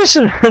space,"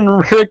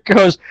 and Rick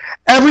goes,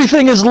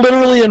 "Everything is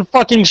literally in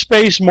fucking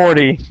space,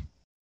 Morty."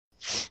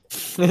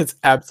 It's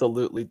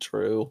absolutely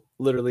true.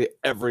 Literally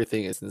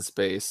everything is in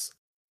space.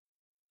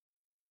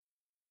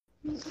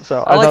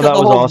 So I thought that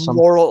was awesome.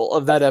 The moral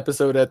of that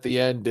episode at the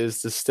end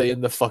is to stay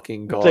in the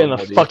fucking car. Stay in the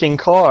fucking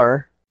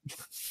car.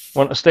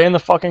 Stay in the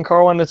fucking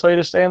car when they tell you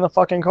to stay in the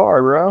fucking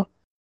car, bro.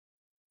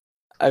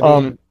 I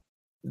mean,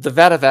 the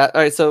Vat of Acid.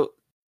 All right, so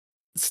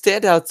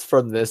standouts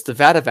from this, the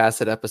Vat of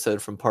Acid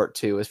episode from part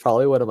 2 is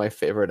probably one of my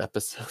favorite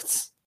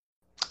episodes.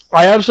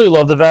 I absolutely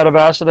love the Vat of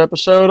Acid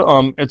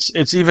episode.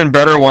 It's even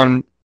better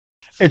when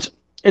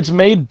it's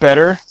made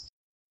better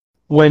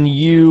when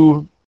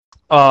you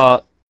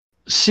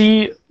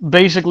see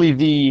basically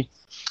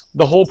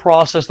the whole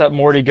process that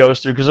Morty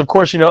goes through, because of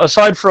course,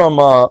 aside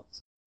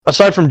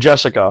from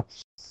Jessica,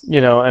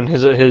 and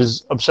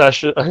his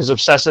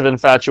obsessive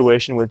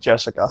infatuation with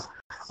Jessica,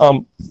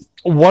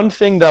 one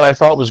thing that I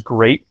thought was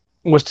great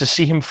was to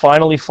see him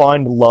finally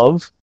find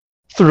love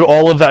through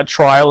all of that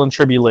trial and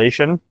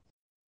tribulation,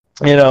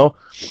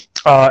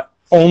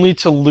 only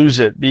to lose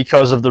it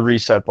because of the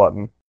reset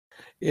button.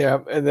 Yeah,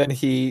 and then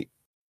he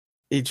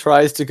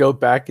tries to go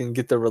back and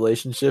get the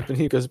relationship, and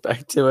he goes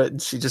back to it,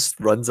 and she just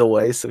runs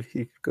away, so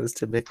he goes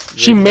to make...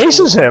 She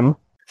maces him!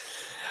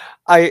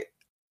 I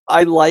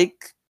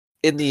like,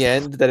 in the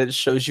end, that it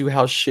shows you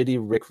how shitty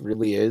Rick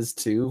really is,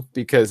 too,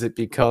 because it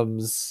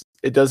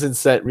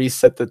doesn't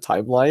reset the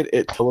timeline,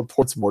 it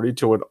teleports Morty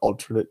to an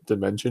alternate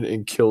dimension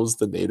and kills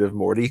the native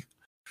Morty.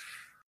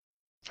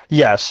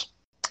 Yes.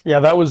 Yeah,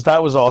 that was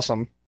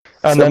awesome.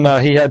 And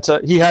then he had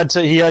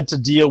to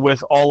deal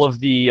with all of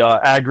the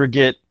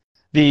aggregate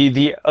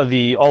the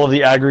all of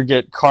the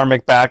aggregate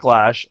karmic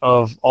backlash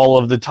of all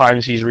of the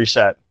times he's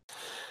reset.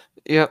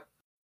 Yep.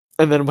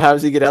 And then how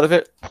does he get out of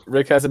it?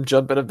 Rick has him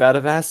jump in a vat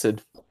of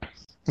acid.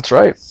 That's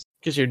right.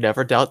 Because you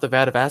never doubt the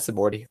vat of acid,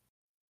 Morty.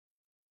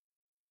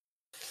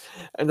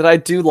 And then I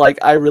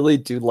really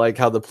do like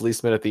how the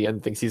policeman at the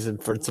end thinks he's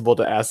invincible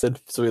to acid,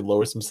 so he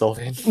lowers himself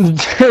in.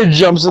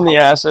 Jumps in the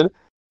acid.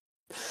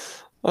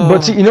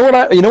 But see, you know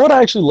what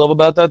I actually love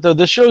about that though?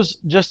 This shows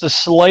just a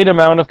slight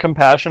amount of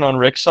compassion on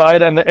Rick's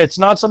side, and it's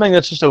not something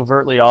that's just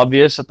overtly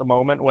obvious at the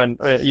moment when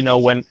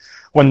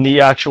when the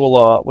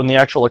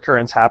actual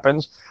occurrence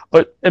happens.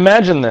 But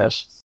imagine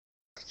this: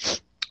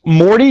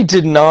 Morty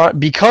did not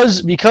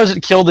because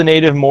it killed a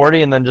native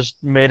Morty and then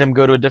just made him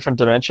go to a different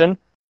dimension.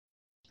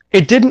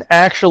 It didn't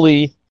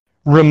actually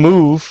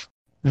remove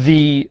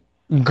the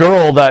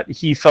girl that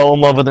he fell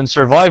in love with and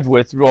survived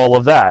with through all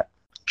of that.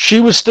 She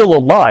was still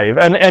alive,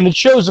 and it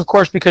shows, of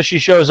course, because she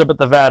shows up at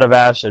the vat of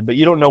acid, but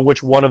you don't know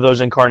which one of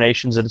those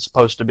incarnations that it's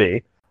supposed to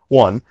be.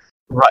 One,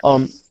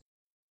 right?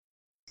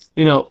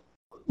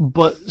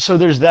 But so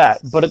there's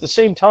that. But at the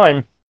same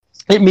time,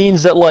 it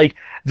means that like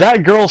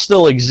that girl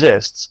still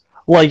exists.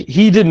 Like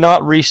he did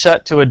not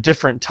reset to a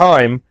different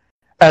time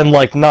and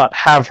like not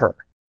have her.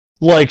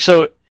 Like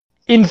so,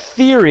 in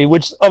theory,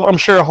 which I'm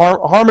sure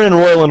Harmon and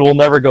Roiland will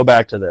never go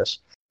back to this,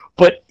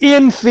 but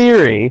in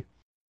theory,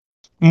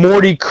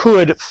 Morty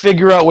could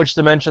figure out which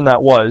dimension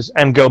that was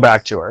and go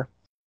back to her.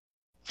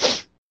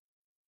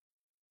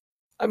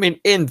 I mean,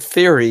 in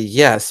theory,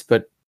 yes,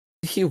 but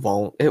he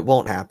won't. It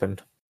won't happen.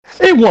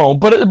 It won't,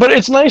 but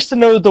it's nice to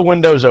know that the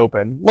window's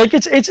open. Like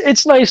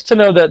it's nice to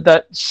know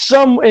that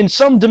in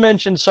some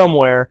dimension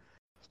somewhere,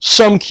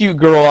 some cute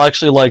girl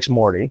actually likes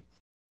Morty.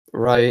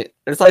 Right.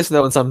 It's nice to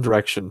know in some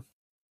direction,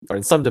 or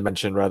in some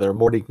dimension rather,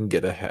 Morty can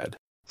get ahead.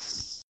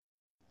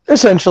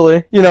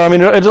 Essentially, I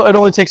mean, it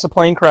only takes a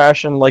plane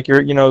crash and like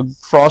your,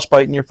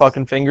 frostbite and your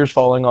fucking fingers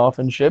falling off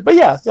and shit. But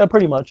yeah,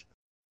 pretty much.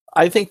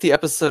 I think the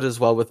episode as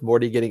well with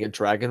Morty getting a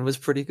dragon was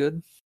pretty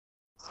good.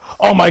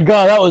 Oh my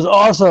god, that was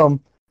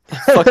awesome!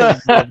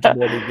 Fucking loved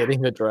Morty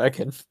getting a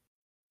dragon.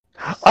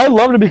 I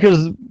loved it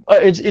because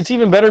it's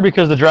even better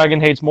because the dragon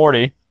hates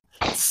Morty.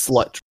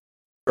 Slut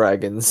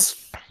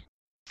dragons.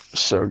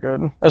 So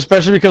good,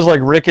 especially because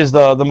like Rick is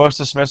the most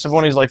dismissive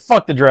one. He's like,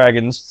 "Fuck the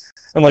dragons,"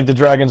 and like the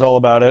dragon's all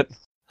about it.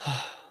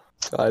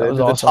 God,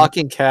 the awesome.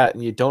 Talking cat,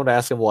 and you don't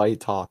ask him why he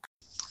talk.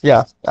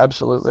 Yeah,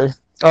 absolutely.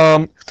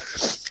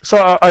 So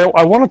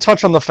I want to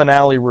touch on the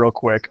finale real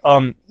quick,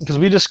 because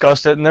we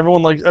discussed it, and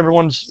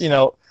everyone's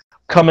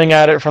coming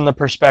at it from the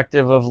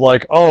perspective of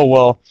like, oh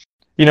well,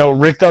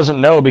 Rick doesn't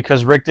know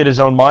because Rick did his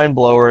own mind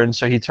blower, and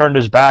so he turned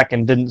his back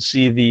and didn't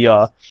see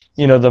the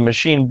the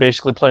machine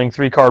basically playing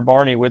 3-car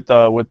Barney with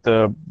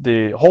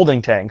the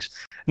holding tanks.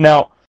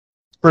 Now,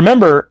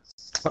 remember,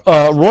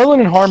 Roiland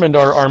and Harmon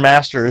are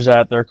masters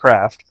at their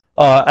craft,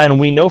 and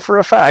we know for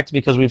a fact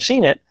because we've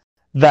seen it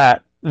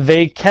that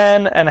they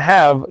can and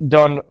have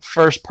done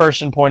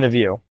first-person point of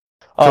view.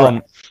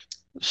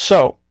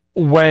 So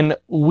when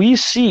we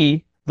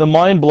see the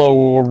mind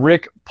blower where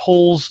Rick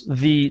pulls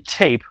the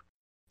tape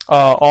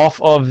off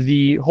of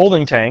the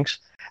holding tanks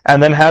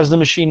and then has the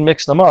machine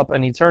mix them up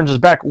and he turns his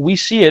back, we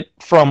see it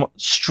from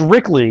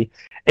strictly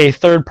a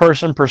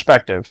third-person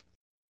perspective,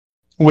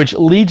 which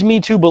leads me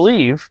to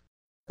believe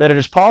that it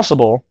is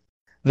possible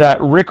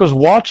that Rick was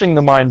watching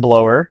the mind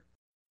blower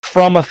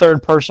from a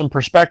third-person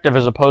perspective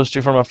as opposed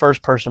to from a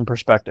first-person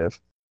perspective.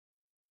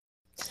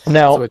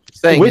 Now, so what you're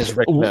saying is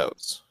Rick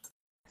knows.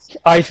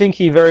 I think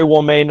he very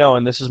well may know,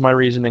 and this is my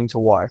reasoning to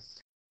why.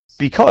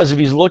 Because if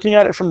he's looking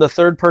at it from the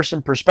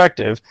third-person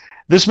perspective,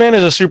 this man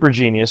is a super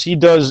genius. He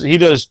does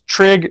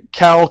trig,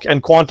 calc,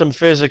 and quantum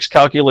physics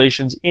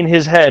calculations in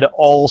his head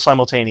all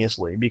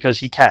simultaneously because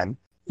he can.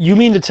 You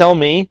mean to tell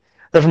me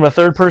that from a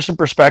third-person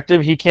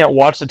perspective, he can't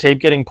watch the tape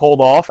getting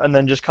pulled off and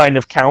then just kind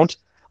of count?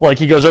 Like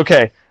he goes,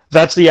 okay,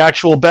 that's the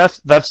actual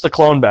Beth, that's the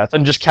clone Beth,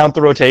 and just count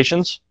the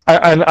rotations.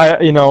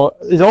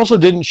 It also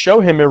didn't show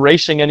him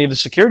erasing any of the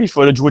security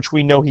footage, which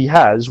we know he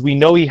has. We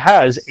know he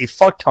has a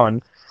fuck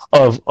ton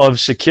of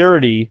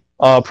security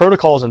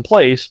protocols in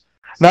place,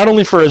 not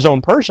only for his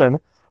own person,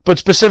 but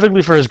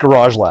specifically for his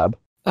garage lab.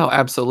 Oh,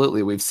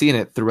 absolutely. We've seen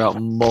it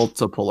throughout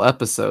multiple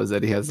episodes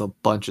that he has a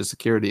bunch of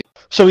security.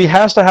 So he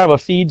has to have a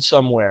feed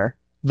somewhere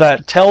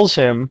that tells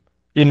him,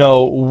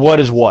 what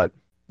is what.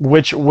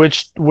 Which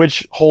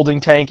holding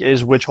tank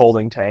is which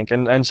holding tank,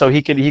 and so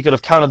he could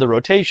have counted the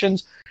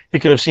rotations. He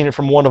could have seen it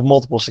from one of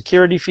multiple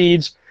security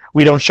feeds.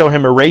 We don't show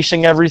him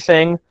erasing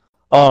everything.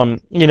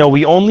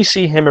 We only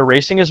see him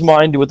erasing his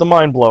mind with the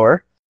mind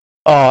blower,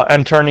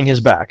 and turning his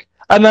back,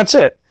 and that's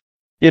it.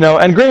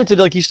 And granted,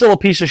 like he's still a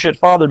piece of shit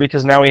father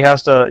because now he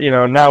has to,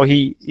 now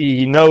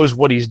he knows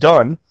what he's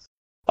done.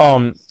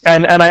 And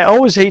I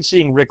always hate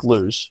seeing Rick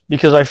lose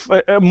because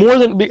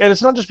and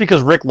it's not just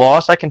because Rick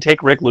lost. I can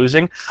take Rick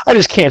losing. I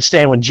just can't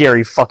stand when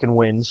Jerry fucking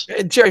wins.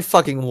 Jerry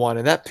fucking won,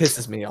 and that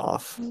pisses me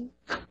off.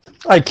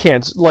 I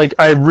can't.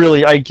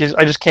 I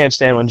just can't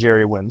stand when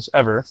Jerry wins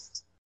ever.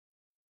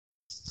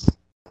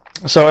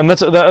 So, and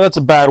that's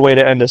a bad way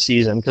to end a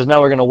season because now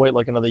we're gonna wait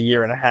like another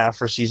year and a half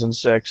for season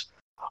 6.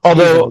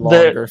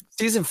 Although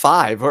season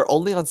 5, we're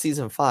only on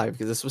season 5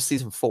 because this was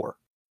season 4.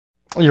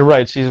 You're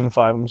right, season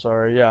 5. I'm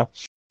sorry, yeah.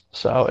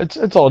 So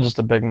it's all just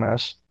a big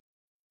mess.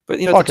 But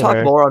to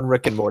talk more on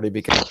Rick and Morty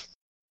because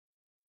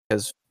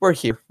we're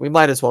here, we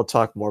might as well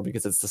talk more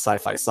because it's the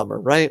sci-fi summer,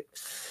 right?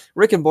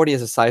 Rick and Morty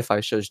as a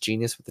sci-fi show's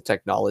genius with the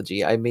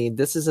technology. I mean,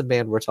 this is a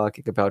man we're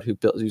talking about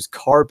whose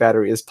car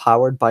battery is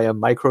powered by a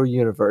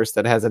micro-universe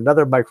that has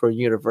another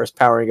micro-universe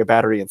powering a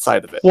battery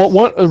inside of it.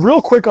 Well,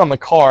 real quick on the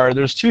car,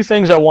 there's 2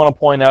 things I want to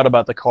point out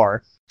about the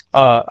car.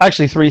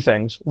 Actually, 3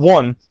 things.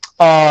 1,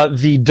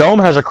 the dome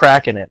has a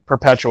crack in it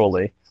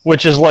perpetually,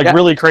 which is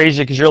really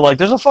crazy because you're like,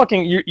 there's a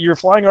fucking, you're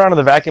flying around in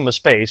the vacuum of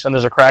space and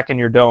there's a crack in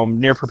your dome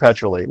near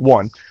perpetually.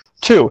 1.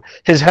 2,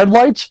 his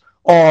headlights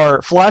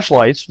are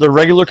flashlights, the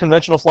regular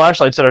conventional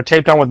flashlights that are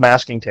taped on with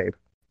masking tape.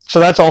 So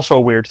that's also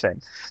a weird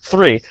thing.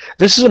 3,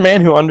 this is a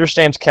man who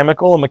understands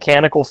chemical and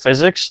mechanical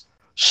physics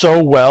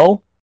so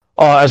well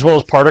as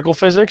particle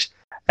physics,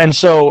 and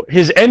so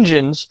his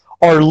engines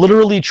are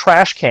literally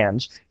trash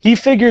cans. He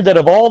figured that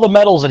of all the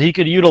metals that he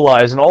could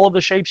utilize and all of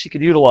the shapes he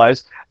could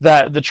utilize,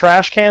 that the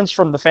trash cans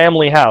from the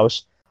family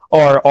house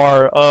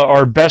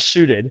are best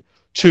suited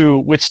to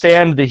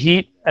withstand the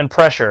heat and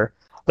pressure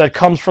that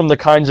comes from the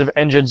kinds of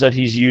engines that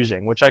he's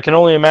using, which I can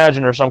only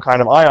imagine are some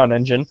kind of ion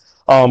engine.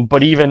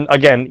 But even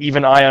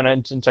ion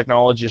engine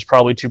technology is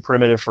probably too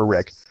primitive for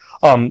Rick.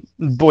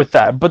 With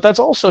that, but that's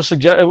also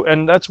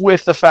and that's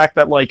with the fact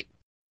that like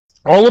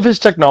all of his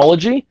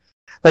technology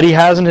that he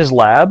has in his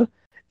lab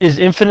is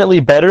infinitely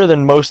better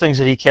than most things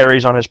that he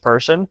carries on his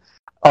person,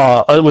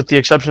 with the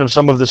exception of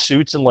some of the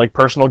suits and like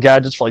personal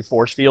gadgets for like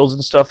force fields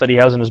and stuff that he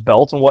has in his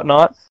belt and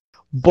whatnot.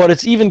 But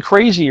it's even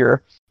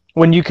crazier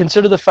when you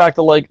consider the fact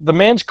that like the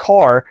man's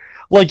car,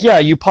 like yeah,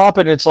 you pop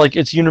it, and it's like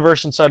it's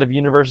universe inside of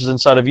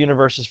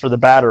universes for the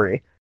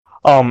battery.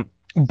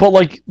 But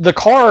like the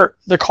car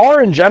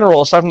in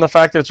general, aside from the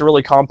fact that it's a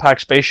really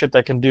compact spaceship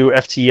that can do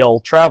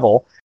FTL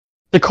travel,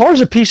 the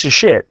car's a piece of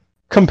shit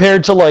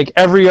compared to like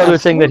every other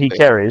thing that he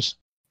carries.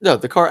 No,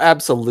 the car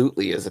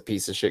absolutely is a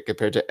piece of shit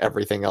compared to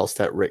everything else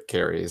that Rick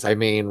carries. I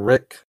mean,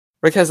 Rick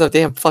has a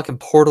damn fucking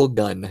portal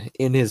gun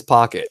in his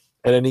pocket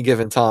at any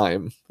given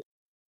time.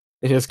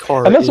 And his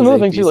car and that's another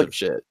thing too, like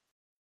shit.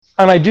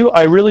 And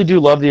I really do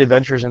love the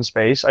adventures in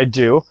space. I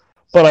do.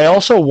 But I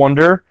also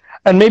wonder,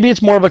 and maybe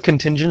it's more of a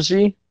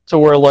contingency to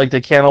where like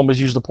they can't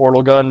always use the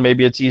portal gun.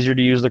 Maybe it's easier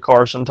to use the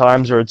car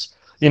sometimes, or it's,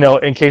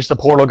 in case the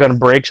portal gun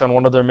breaks on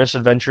one of their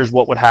misadventures,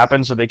 what would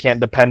happen so they can't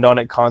depend on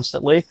it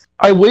constantly.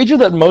 I wager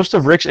that most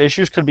of Rick's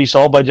issues could be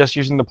solved by just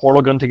using the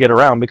portal gun to get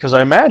around, because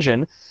I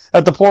imagine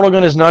that the portal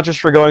gun is not just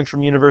for going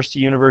from universe to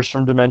universe,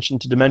 from dimension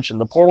to dimension.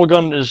 The portal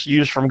gun is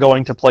used from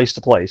going to place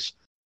to place.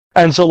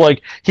 And so,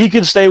 like, he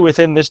could stay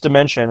within this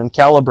dimension and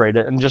calibrate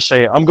it and just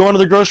say, I'm going to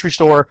the grocery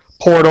store,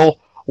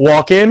 portal,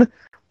 walk in,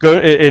 go.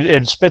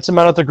 It spits him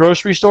out at the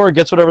grocery store,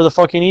 gets whatever the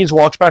fuck he needs,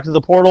 walks back to the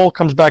portal,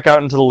 comes back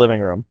out into the living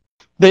room.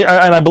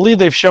 And I believe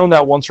they've shown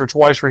that once or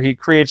twice where he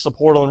creates the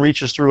portal and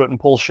reaches through it and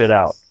pulls shit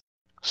out.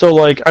 So,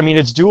 like, I mean,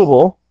 it's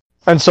doable.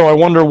 And so I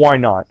wonder why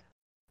not.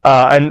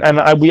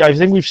 I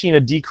think we've seen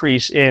a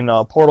decrease in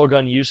portal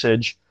gun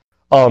usage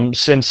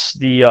since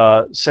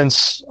I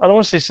don't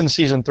want to say since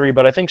season 3,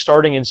 but I think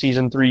starting in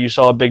season 3 you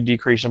saw a big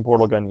decrease in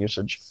portal gun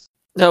usage.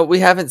 No, we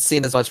haven't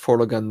seen as much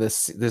portal gun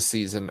this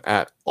season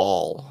at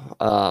all.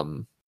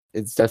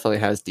 It definitely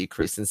has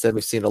decreased. Instead,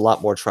 we've seen a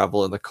lot more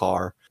travel in the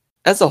car.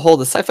 As a whole,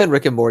 the sci-fi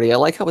Rick and Morty, I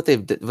like how what they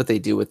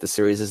do with the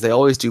series is they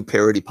always do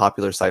parody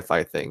popular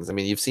sci-fi things. I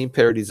mean, you've seen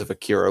parodies of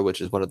Akira,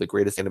 which is one of the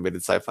greatest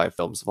animated sci-fi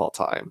films of all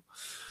time.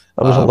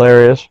 That was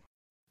hilarious.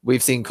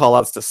 We've seen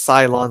call-outs to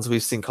Cylons,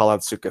 we've seen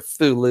call-outs to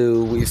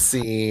Cthulhu, we've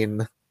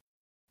seen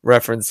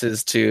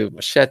references to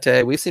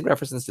Machete, we've seen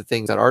references to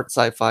things that aren't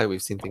sci-fi,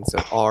 we've seen things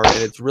that are, and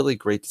it's really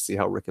great to see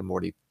how Rick and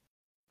Morty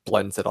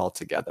blends it all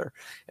together.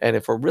 And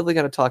if we're really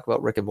going to talk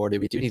about Rick and Morty,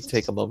 we do need to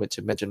take a moment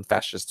to mention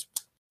fascist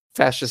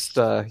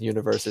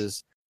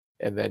universes,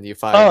 and then you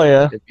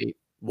find it'd be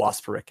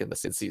Wasp Rick in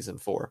season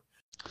 4.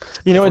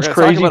 It's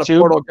crazy too.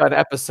 Portal gun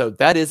episode.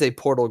 That is a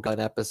portal gun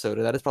episode,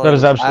 and that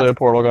is absolutely a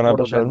portal gun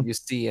episode. You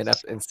see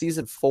in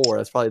season 4,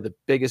 that's probably the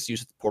biggest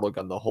use of the portal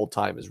gun the whole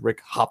time. Is Rick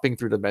hopping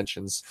through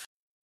dimensions,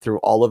 through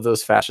all of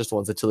those fascist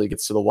ones until he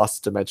gets to the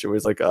Wasp dimension, where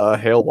he's like,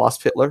 "Hail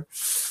Wasp Hitler."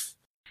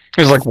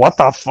 He's like, "What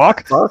the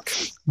fuck?"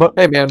 But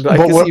hey, man, I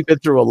can see you've been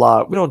through a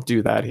lot. We don't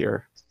do that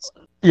here.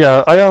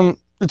 Yeah,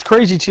 it's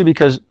crazy too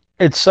because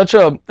it's such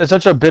a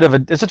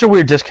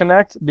weird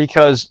disconnect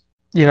because.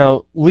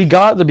 We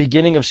got the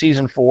beginning of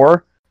season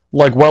 4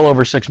 like well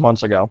over 6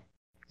 months ago.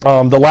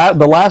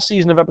 The last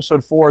season of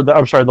episode 4.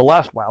 The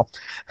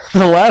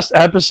last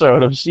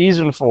episode of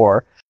season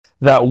 4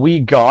 that we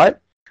got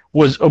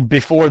was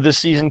before this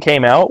season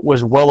came out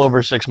was well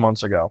over 6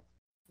 months ago.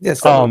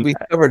 Yes, we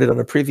covered it on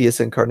a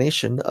previous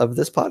incarnation of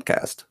this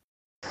podcast.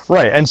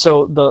 Right, and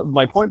so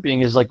my point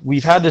being is like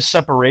we've had this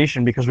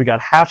separation because we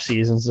got half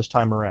seasons this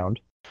time around.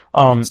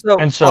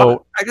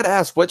 So I gotta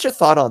ask, what's your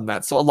thought on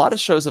that? So a lot of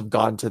shows have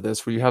gone to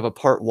this, where you have a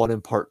part 1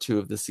 and part 2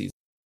 of the season.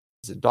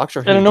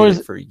 Doctor Who did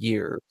it for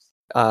years.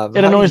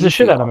 It annoys the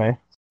shit out of me.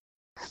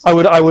 I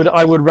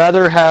would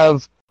rather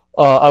have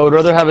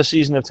a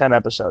season of 10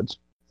 episodes,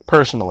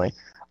 personally.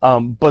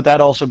 But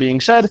that also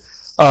being said,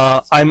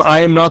 I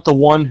am not the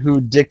one who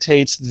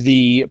dictates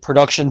the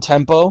production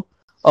tempo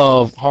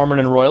of Harmon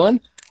and Roiland.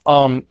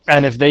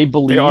 And if they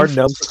believe, they are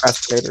no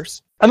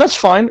procrastinators, and that's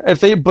fine. If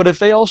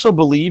they also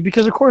believe,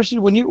 because of course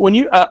when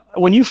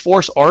you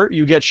force art,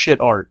 you get shit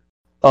art.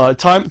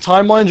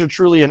 Timelines are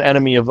truly an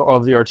enemy of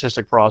the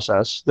artistic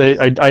process.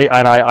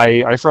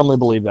 I firmly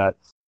believe that.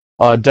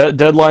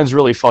 Deadlines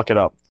really fuck it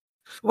up.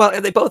 Well,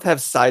 and they both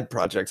have side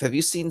projects. Have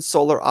you seen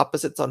Solar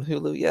Opposites on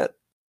Hulu yet?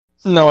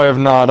 No, I have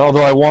not.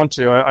 Although I want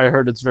to. I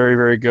heard it's very,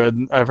 very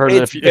good. I've heard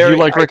that if you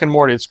like Rick and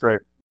Morty, it's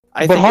great.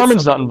 But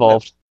Harmon's not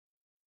involved.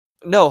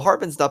 No,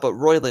 Harmon's not, but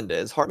Roiland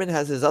is. Harmon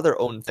has his other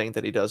own thing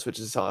that he does, which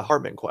is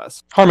Harmon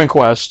Quest. Harmon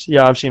Quest.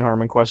 Yeah, I've seen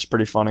Harmon Quest. It's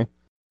pretty funny.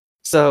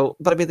 So,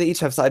 but I mean, they each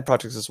have side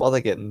projects as well.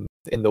 They get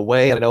in the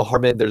way. I know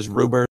Harmon, there's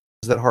rumors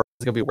that Harmon's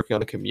going to be working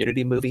on a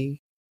Community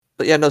movie.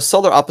 But yeah, no,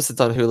 Solar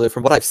Opposites on Hulu,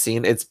 from what I've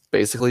seen, it's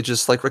basically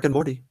just like Rick and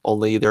Morty,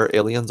 only they're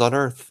aliens on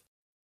Earth.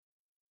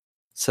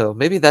 So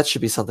maybe that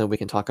should be something we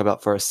can talk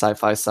about for a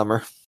sci-fi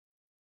summer.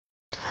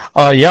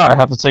 Yeah, I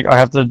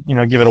have to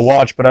give it a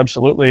watch, but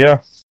absolutely,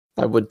 yeah.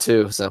 I would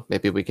too, so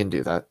maybe we can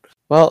do that.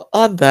 Well,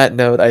 on that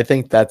note, I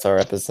think that's our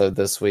episode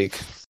this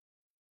week.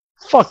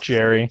 Fuck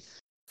Jerry.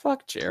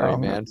 Fuck Jerry,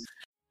 man.